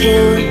bitter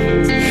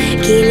pills.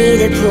 Give me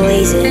the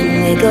poison,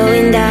 we're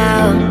going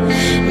down.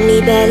 Me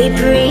barely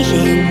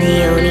breathing, the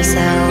only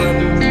sound.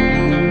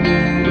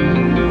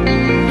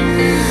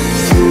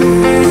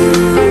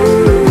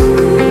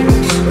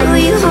 Will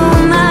you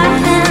hold my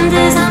hand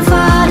as I'm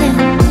falling?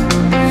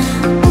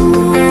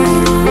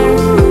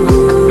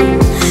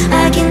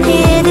 I can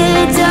hear the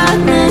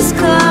darkness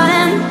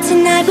calling.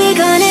 Tonight we're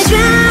gonna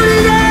drown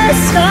the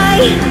sky.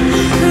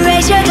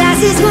 Raise your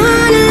glasses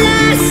one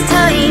last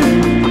time.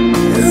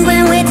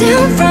 When we're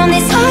down from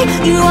this high,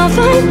 you won't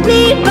find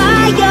me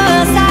by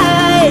your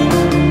side.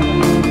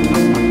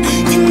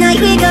 Tonight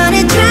we're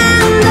gonna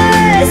drown the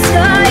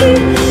sky,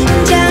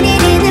 drown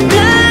it in the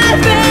blood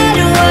red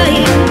and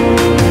white.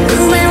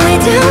 When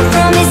we're down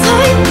from this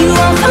high, you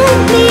won't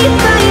find me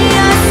by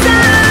your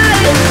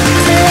side.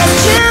 So let's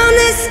drown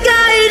the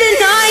sky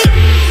tonight.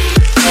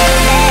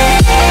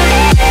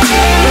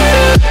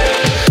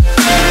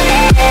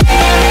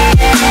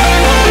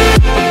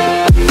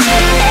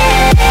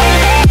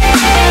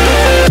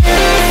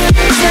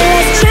 So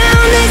let's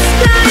drown the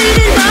sky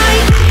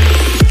tonight.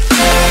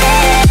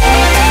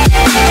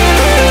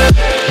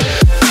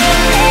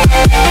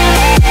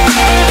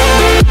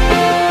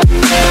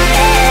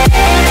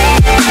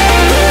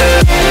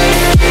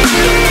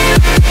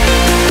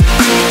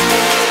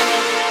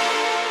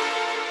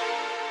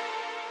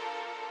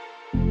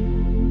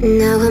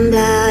 Now I'm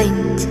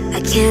blind, I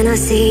cannot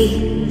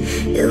see.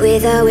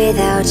 With or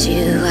without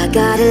you, I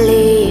gotta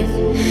leave.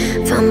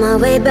 Find my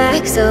way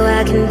back so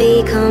I can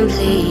be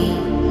complete.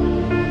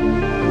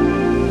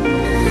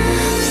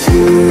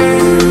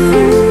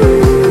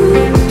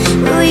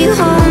 will you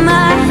hold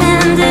my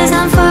hand as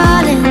I'm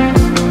falling?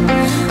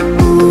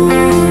 Ooh,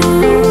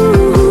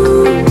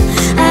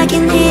 I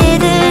can hear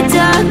the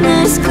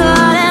darkness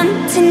calling.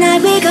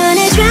 Tonight we're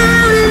gonna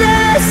drown the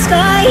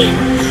sky.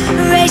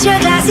 Raise your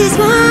glasses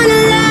one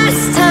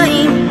last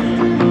time.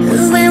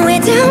 When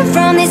we're down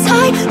from this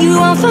high, you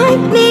won't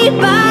find me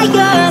by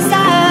your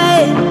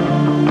side.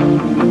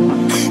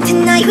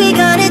 Tonight we're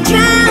gonna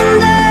drown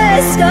the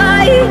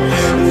sky,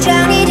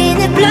 drown it in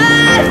the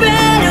blood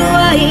red and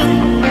white.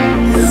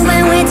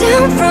 When we're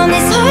down from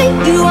this high,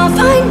 you won't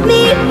find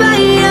me by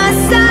your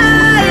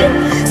side.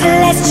 So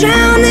let's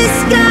drown the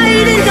sky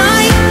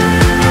tonight.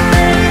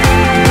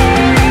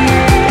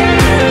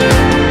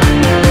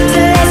 So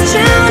let's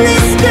drown the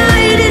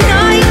sky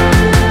tonight.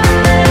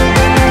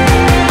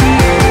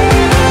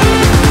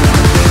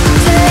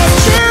 So let's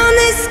drown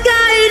the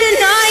sky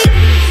tonight.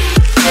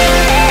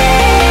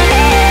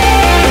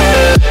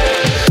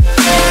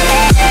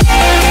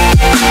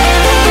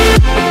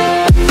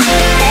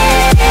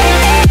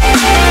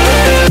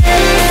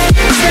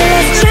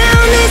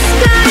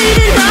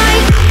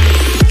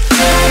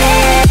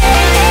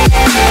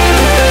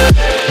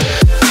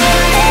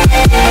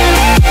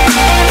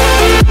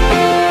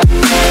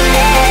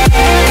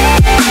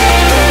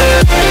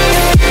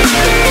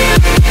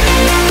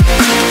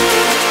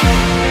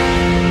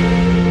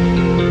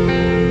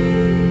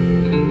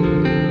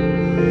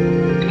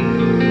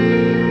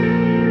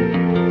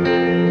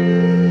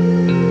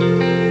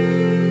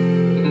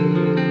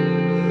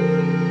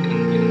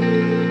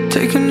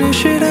 Take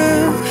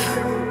initiative.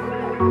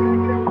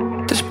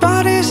 There's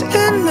bodies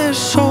in their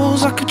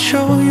souls. I could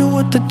show you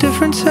what the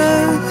difference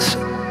is.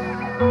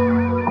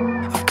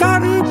 I've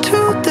gotten to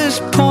this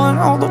point,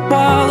 all the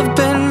while I've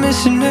been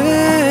missing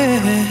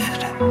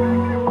it.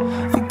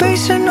 I'm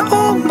basing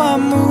all my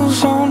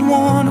moves on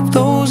one of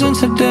those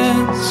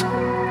incidents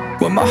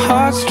where my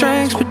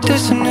heartstrings were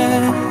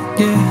dissonant,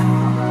 yeah.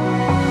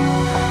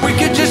 We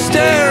could just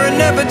stare and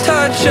never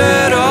touch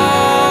at all.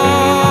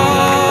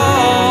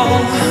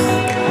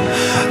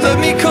 Let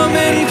me come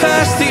in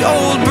past the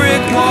old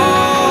brick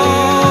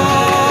walls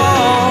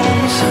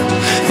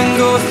and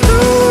go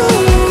through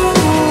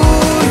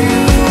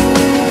you,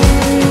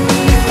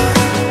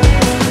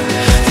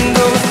 and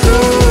go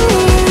through.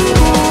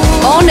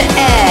 On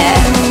air,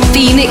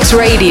 Phoenix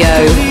Radio.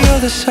 The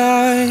other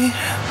side.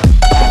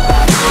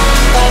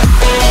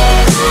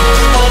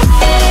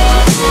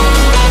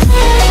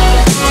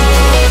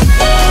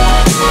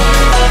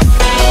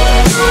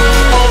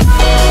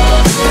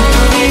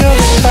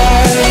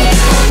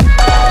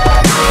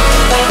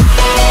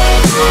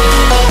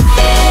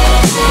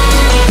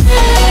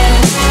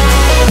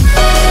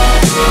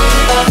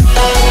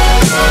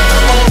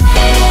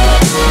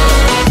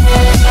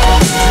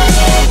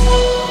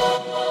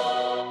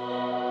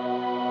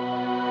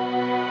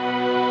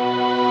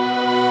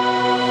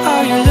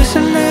 Are you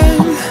listening?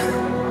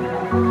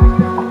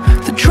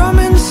 The drum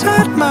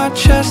inside my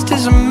chest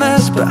is a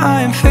mess, but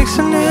I am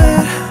fixing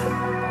it.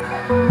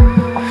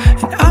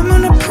 And I'm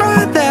gonna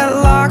pry that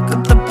lock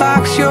of the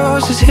box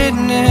yours is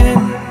hidden in.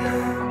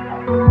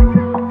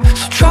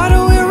 So try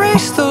to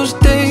erase those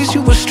days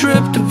you were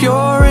stripped of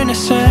your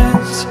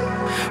innocence,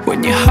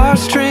 when your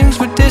heartstrings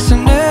were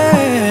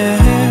dissonant.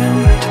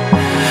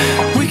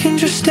 We can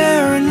just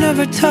stare and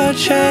never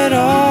touch at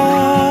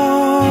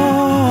all.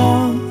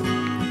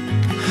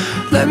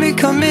 Let me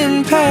come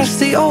in past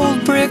the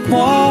old brick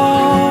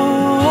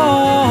walls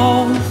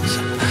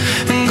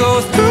and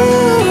go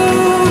through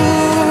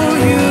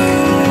you,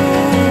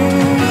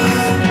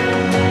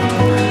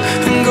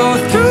 and go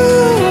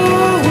through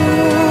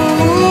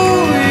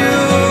you,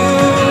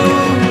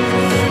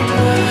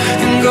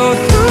 and go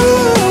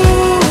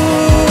through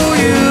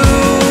you,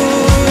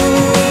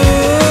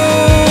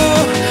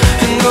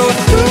 and go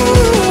through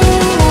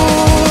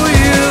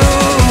you,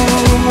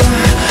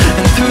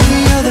 and through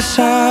the other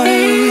side.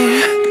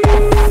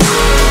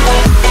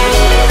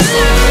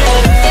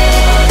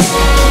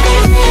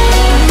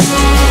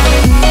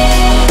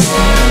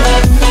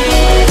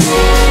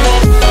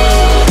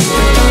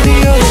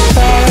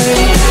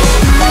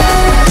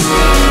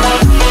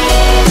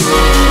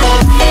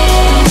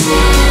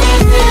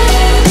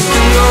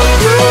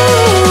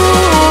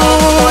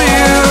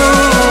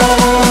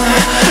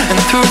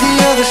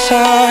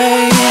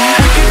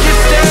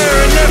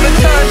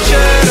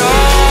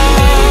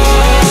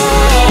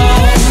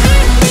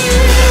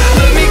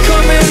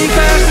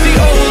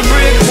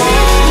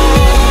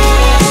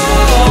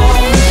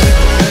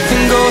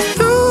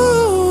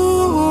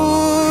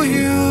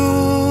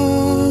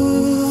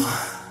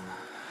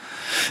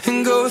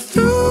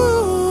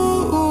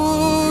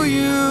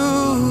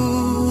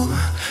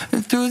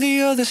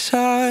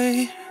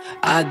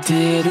 I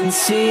didn't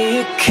see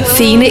it coming,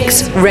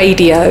 Phoenix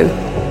Radio.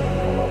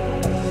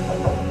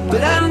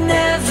 but I've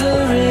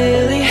never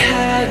really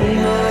had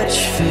much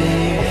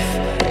faith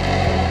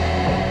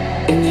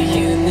in the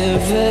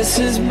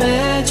universe's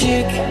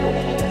magic,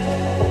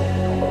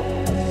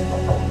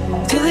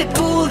 till it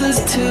pulled us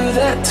to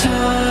that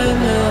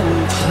time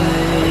and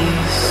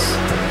place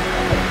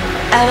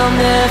And I'll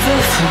never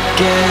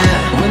forget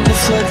when the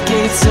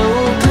floodgates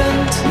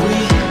opened.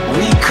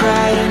 We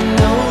cried an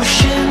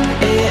ocean.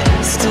 It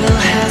still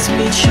has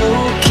me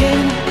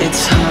choking.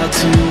 It's hard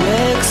to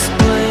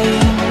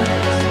explain.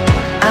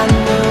 I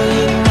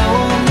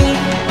know me.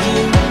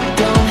 You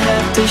don't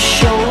have to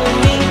show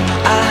me.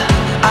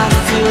 I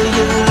feel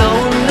you're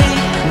lonely.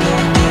 No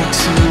need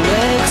to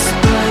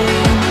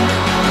explain.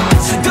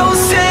 So don't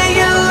say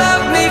you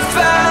love me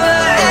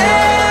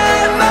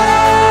forever.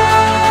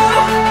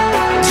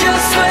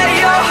 Just let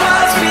your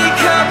heart speak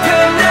up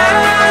and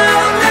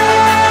now.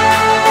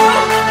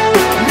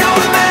 No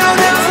amount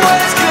of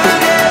words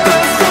could ever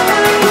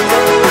find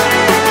a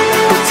way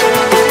to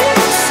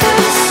express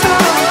this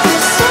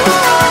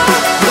song.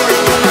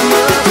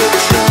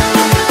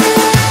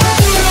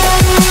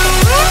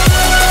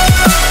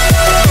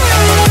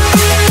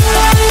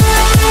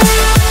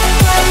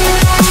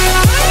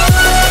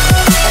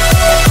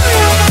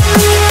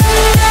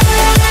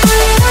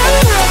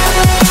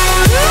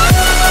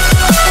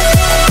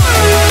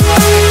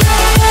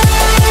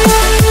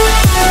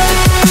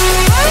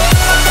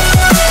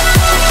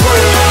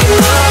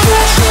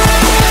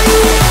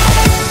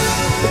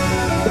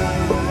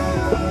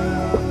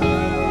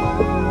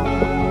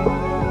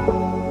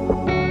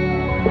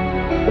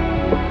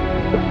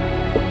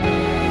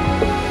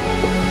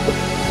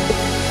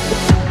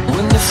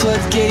 When the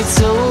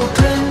floodgates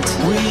opened,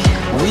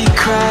 we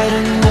cried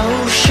an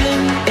ocean.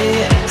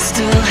 It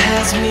still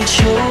has me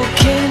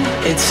choking.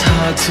 It's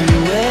hard to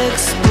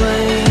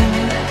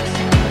explain.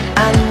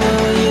 I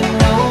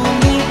know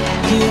me.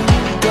 You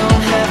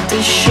don't have to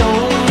show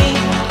me.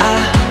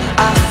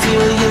 I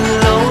feel you're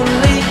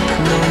lonely.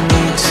 No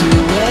need to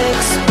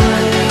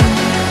explain.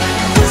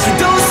 So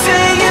don't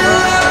say you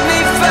love me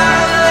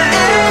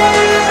forever.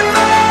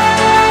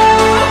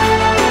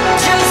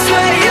 Just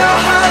let your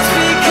heart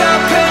speak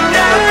up and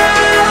now.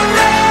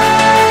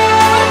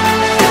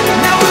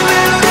 No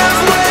amount of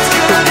words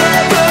could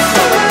ever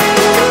find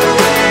a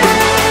way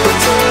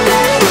to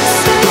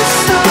express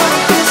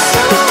this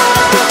song.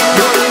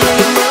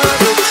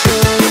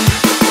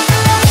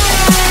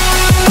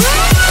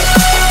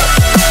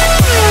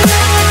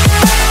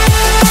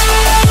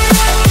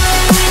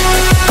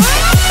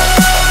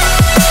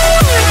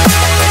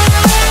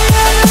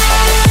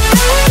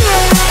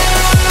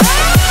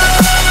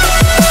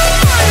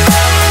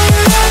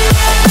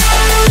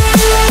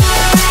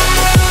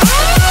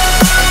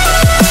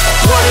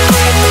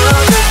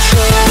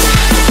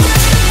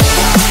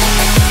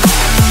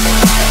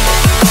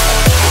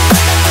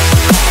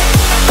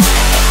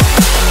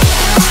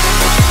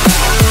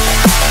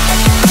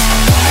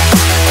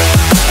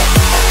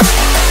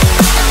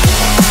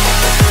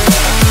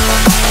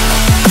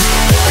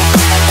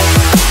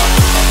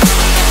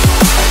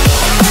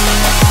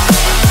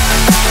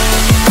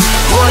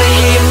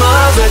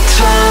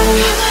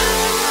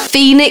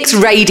 Phoenix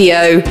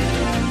Radio.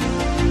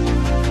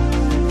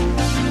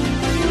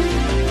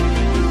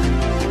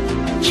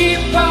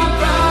 Keep on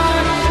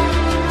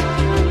running.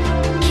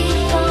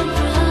 Keep on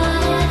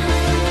running.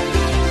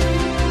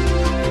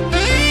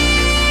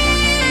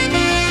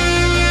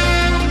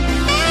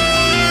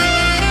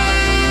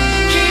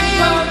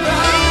 Keep on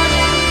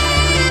running.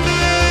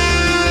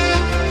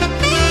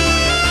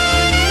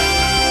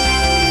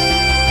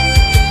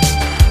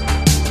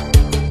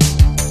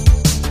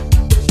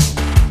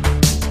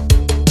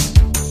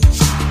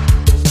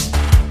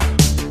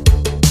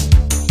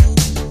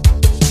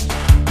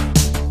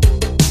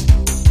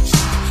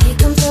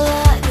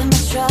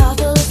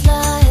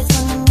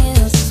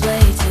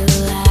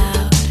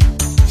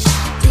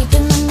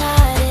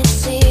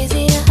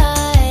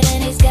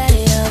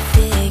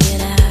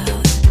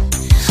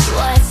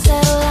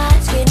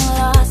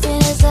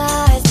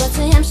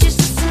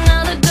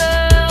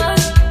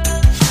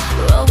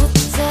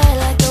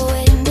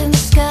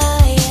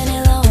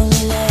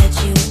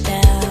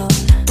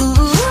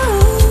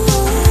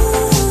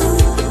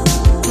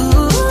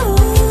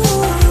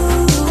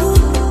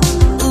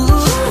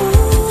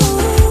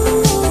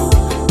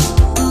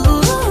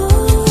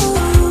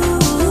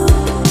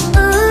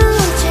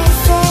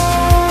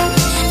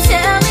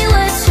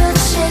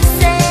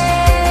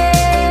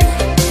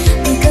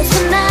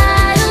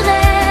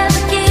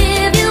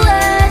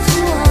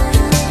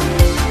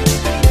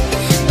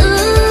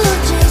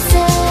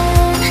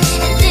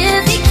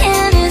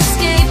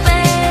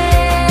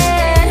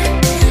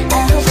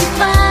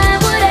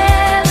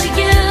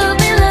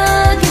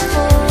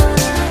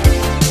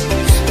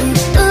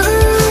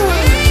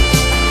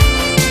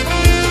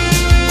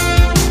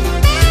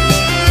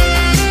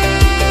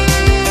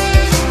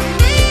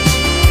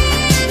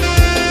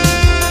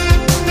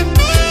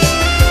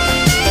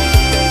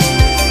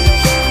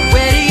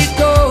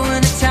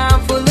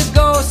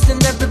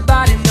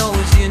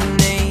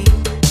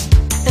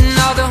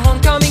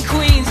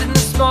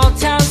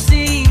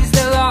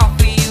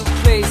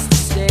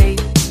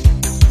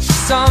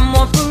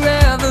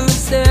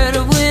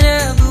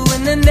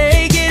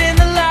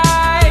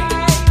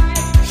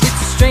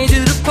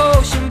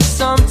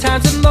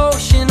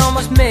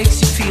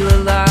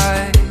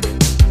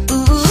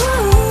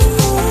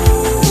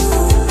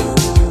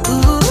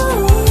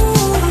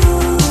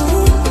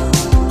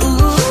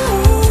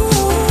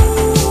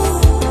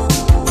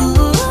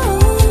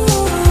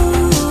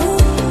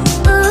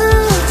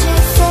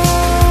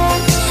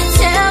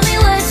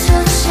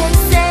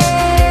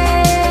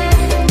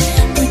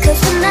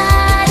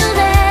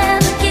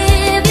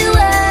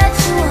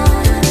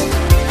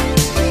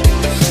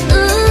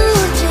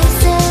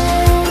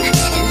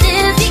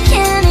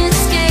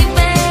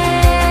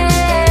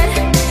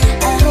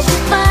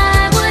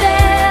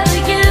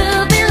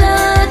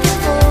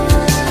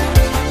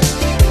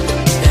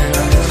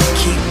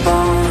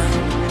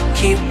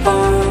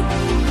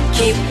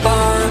 keep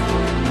on,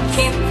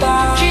 keep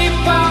on,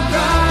 keep on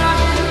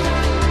running,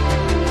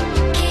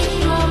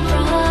 keep on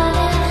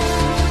running.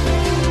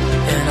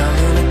 And I'm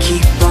gonna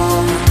keep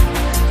on,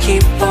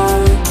 keep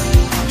on,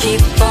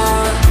 keep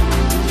on,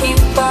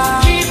 keep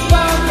on, keep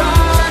on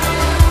running,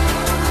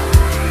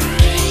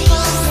 keep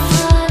on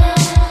running.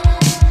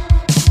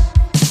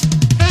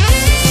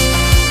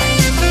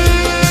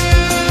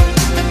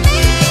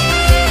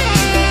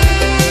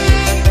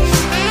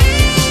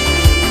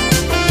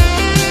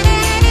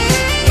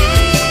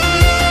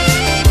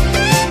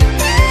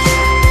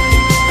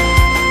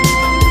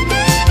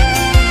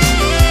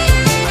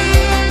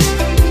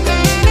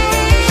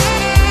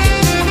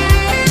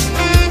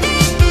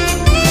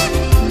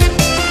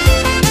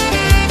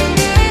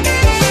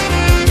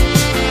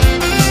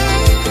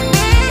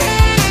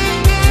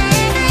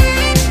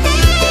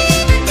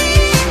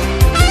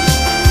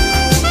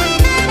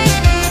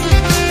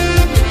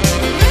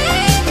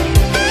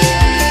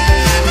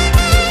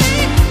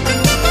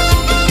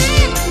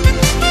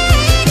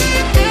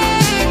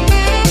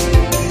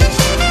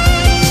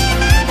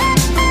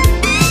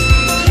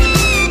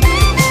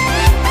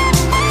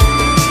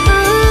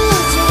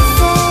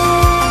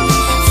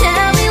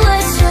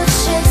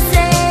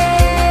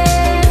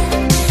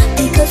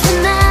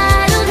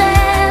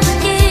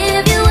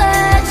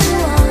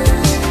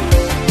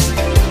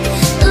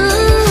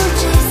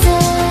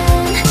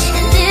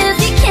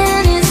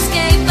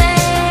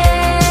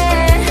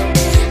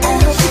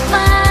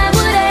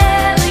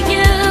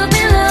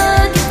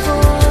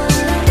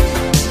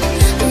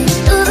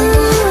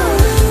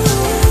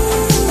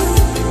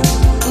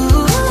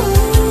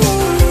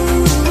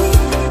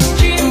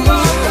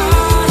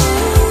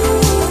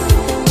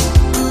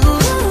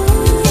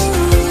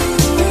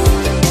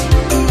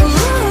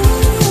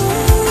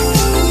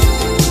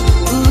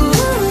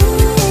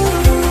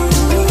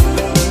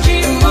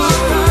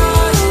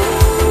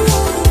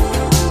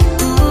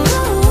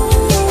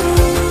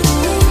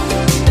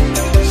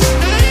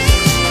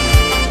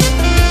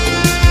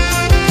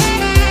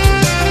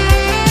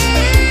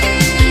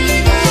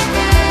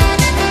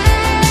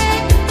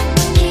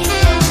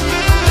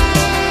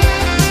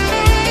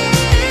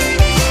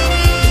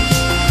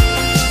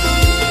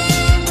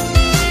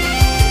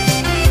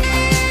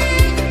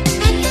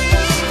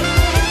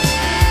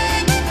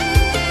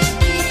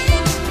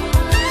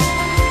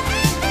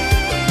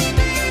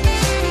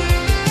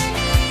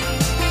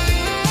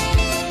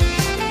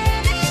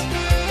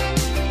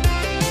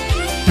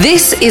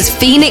 This is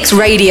Phoenix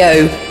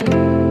Radio.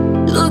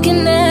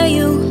 Looking at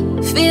you,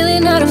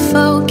 feeling out of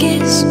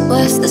focus.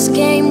 What's this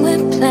game we're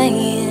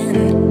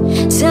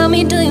playing? Tell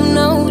me, do you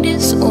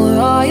notice, or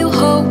are you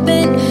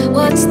hoping?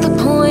 What's the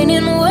point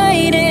in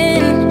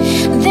waiting?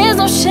 There's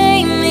no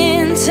shame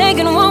in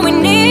taking what we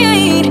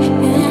need,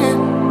 yeah.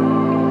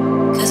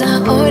 'Cause I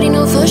already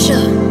know for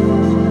sure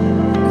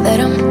that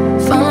I'm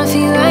falling for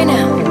you right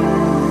now.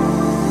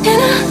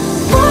 And I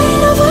already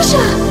know for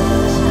sure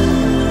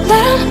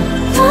that I'm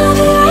falling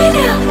for you right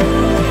now.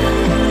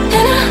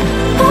 And I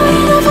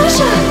already know for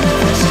sure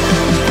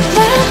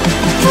that I'm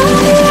falling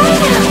for you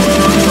right now.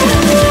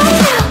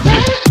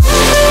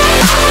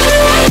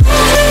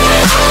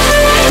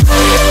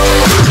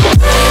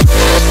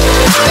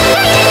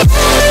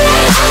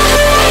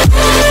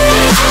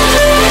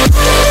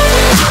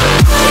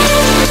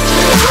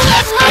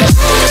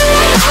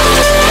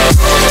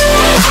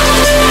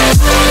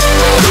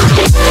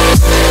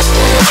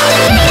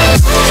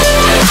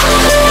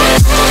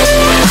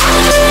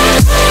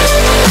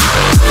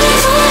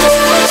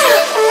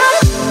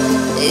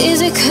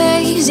 Is it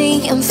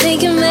crazy? I'm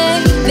thinking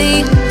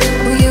maybe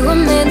we were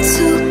meant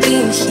to be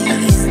here.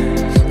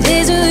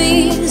 There's a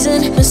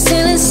reason we're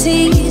still in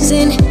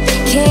season.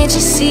 Can't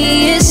you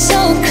see it's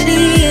so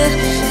clear?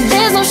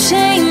 There's no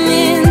shame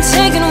in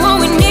taking what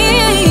we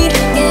need,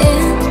 yeah.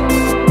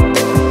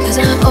 'Cause I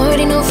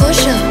already know for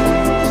sure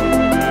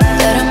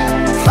that I'm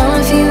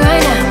falling for you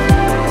right now.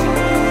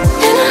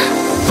 And I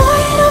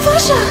already know for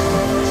sure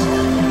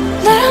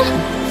that I'm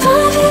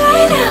falling for you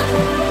right now.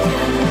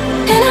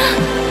 And I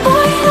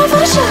already know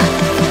for sure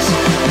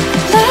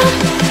that I'm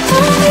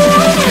falling for you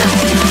right now.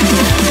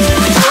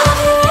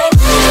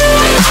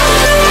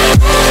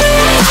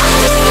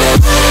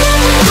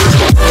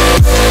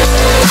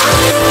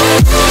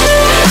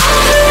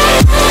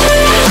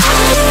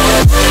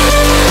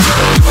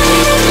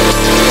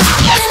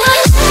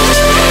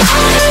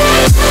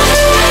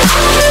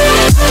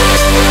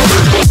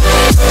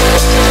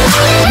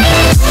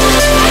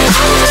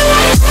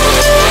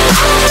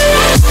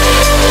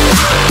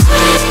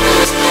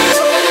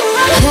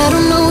 I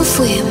don't know if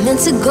we're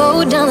meant to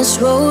go down this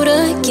road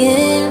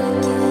again.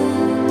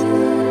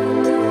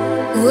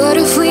 What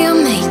if we are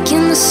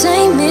making the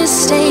same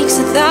mistakes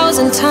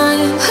 1,000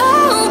 times?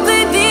 Oh,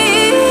 baby.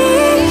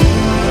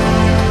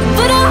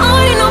 But I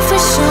already know for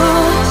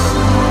sure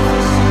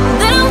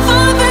that I'm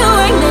falling for you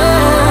right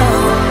now.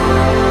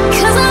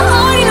 'Cause I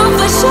already know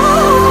for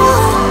sure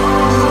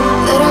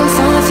that I'm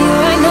falling for you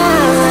right now.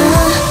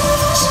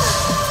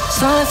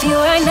 Falling for you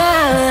right now.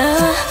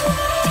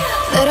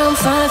 That I'm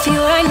falling for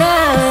you right now.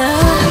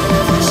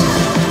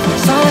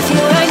 fine with you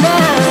right now.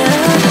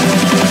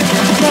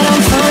 That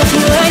I'm fine with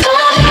you right now.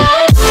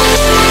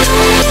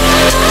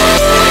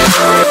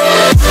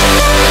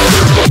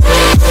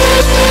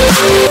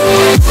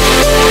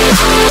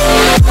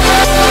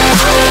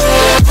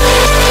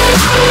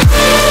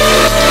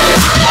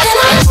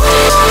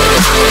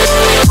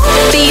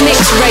 Phoenix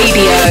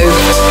Radio.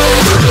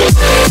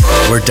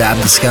 We're Dab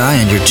the Sky,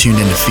 and you're tuned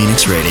into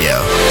Phoenix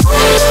Radio.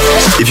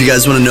 If you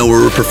guys want to know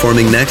where we're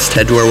performing next,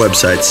 head to our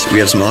websites. We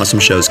have some awesome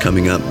shows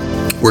coming up.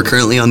 We're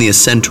currently on the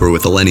Ascend Tour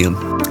with ILLENIUM.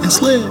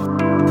 That's lit.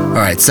 All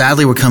right,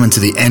 sadly, we're coming to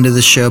the end of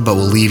the show, but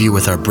we'll leave you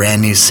with our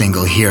brand new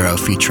single, Hero,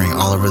 featuring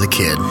Oliver the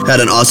Kid. Had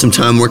an awesome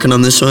time working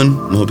on this one.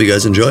 I hope you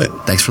guys enjoy it.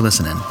 Thanks for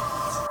listening.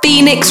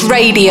 Phoenix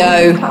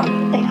Radio.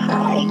 Say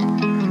hi.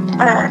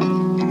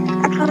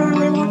 I kind of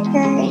really want to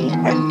say,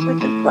 and would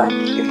just love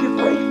to hear your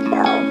voice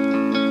now.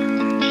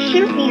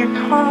 Shoot me a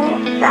call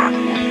back.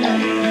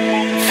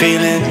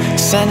 Feeling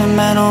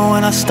sentimental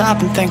when I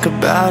stop and think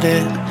about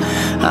it.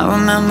 I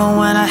remember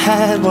when I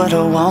had what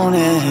I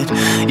wanted.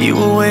 You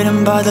were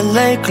waiting by the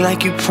lake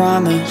like you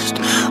promised.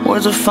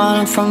 Words were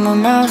falling from my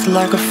mouth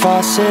like a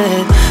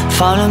faucet,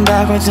 falling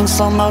backwards in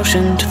slow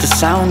motion to the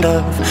sound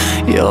of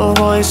your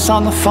voice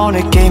on the phone.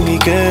 It gave me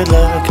good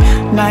luck.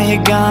 Now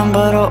you're gone,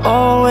 but I'll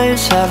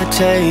always have a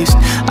taste.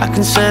 I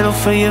can settle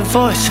for your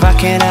voice if I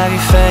can't have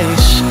your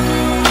face.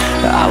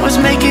 I was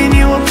making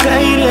you a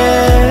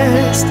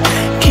playlist,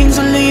 Kings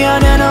of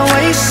Leon and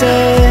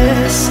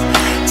Oasis.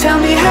 Tell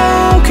me,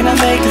 how can I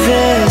make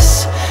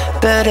this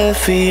better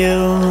for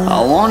you? I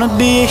wanna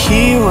be a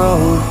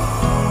hero,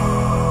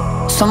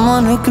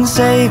 someone who can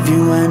save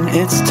you when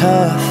it's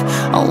tough.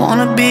 I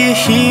wanna be a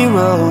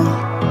hero,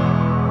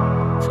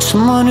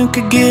 someone who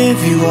could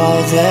give you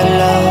all their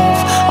love.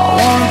 I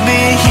wanna be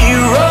a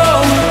hero,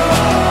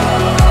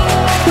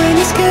 when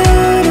it's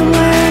good and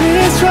when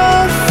it's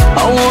rough.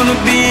 I wanna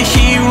be a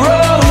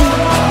hero,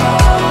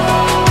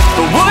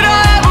 but would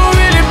I ever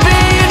really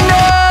be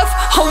enough?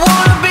 I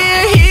wanna be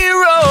a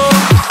hero.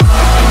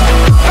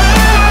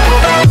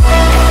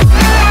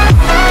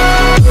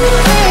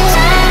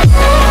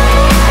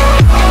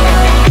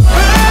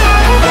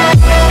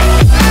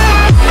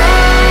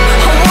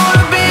 I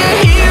wanna be a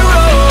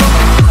hero.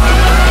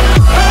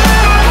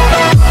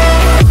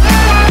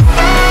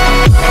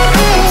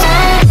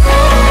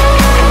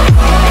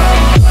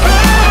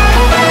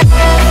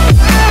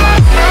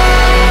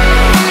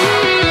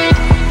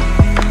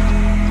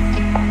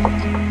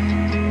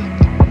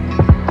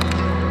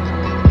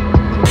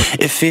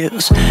 It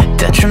feels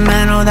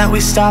detrimental that we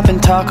stop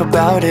and talk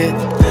about it.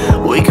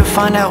 We can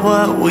find out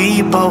what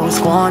we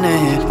both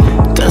wanted.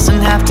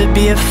 Doesn't have to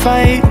be a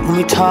fight when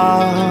we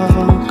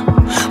talk,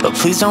 but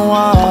please don't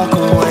walk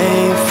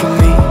away from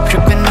me.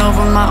 Tripping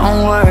over my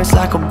own words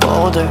like a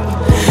boulder.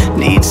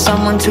 Need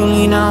someone to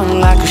lean on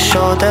like a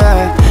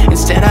shoulder.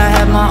 Instead I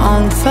have my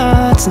own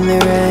thoughts and they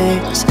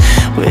race.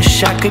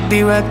 Wish I could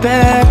be right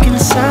back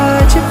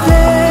inside your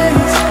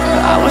place.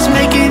 I was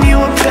making you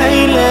a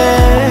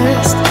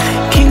playlist,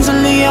 Kings of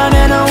Leon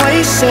and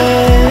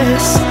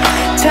Oasis.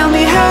 Tell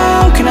me,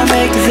 how can I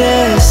make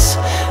this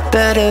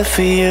better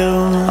for you?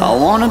 I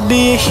wanna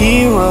be a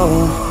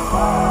hero,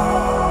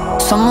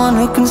 someone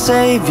who can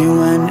save you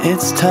when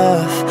it's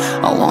tough.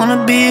 I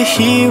wanna be a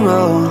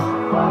hero,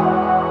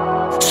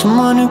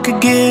 someone who could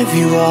give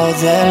you all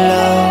their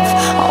love.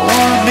 I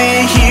wanna be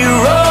a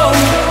hero,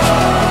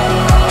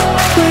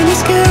 when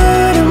it's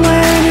good and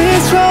when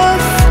it's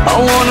rough. I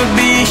wanna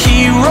be a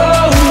hero.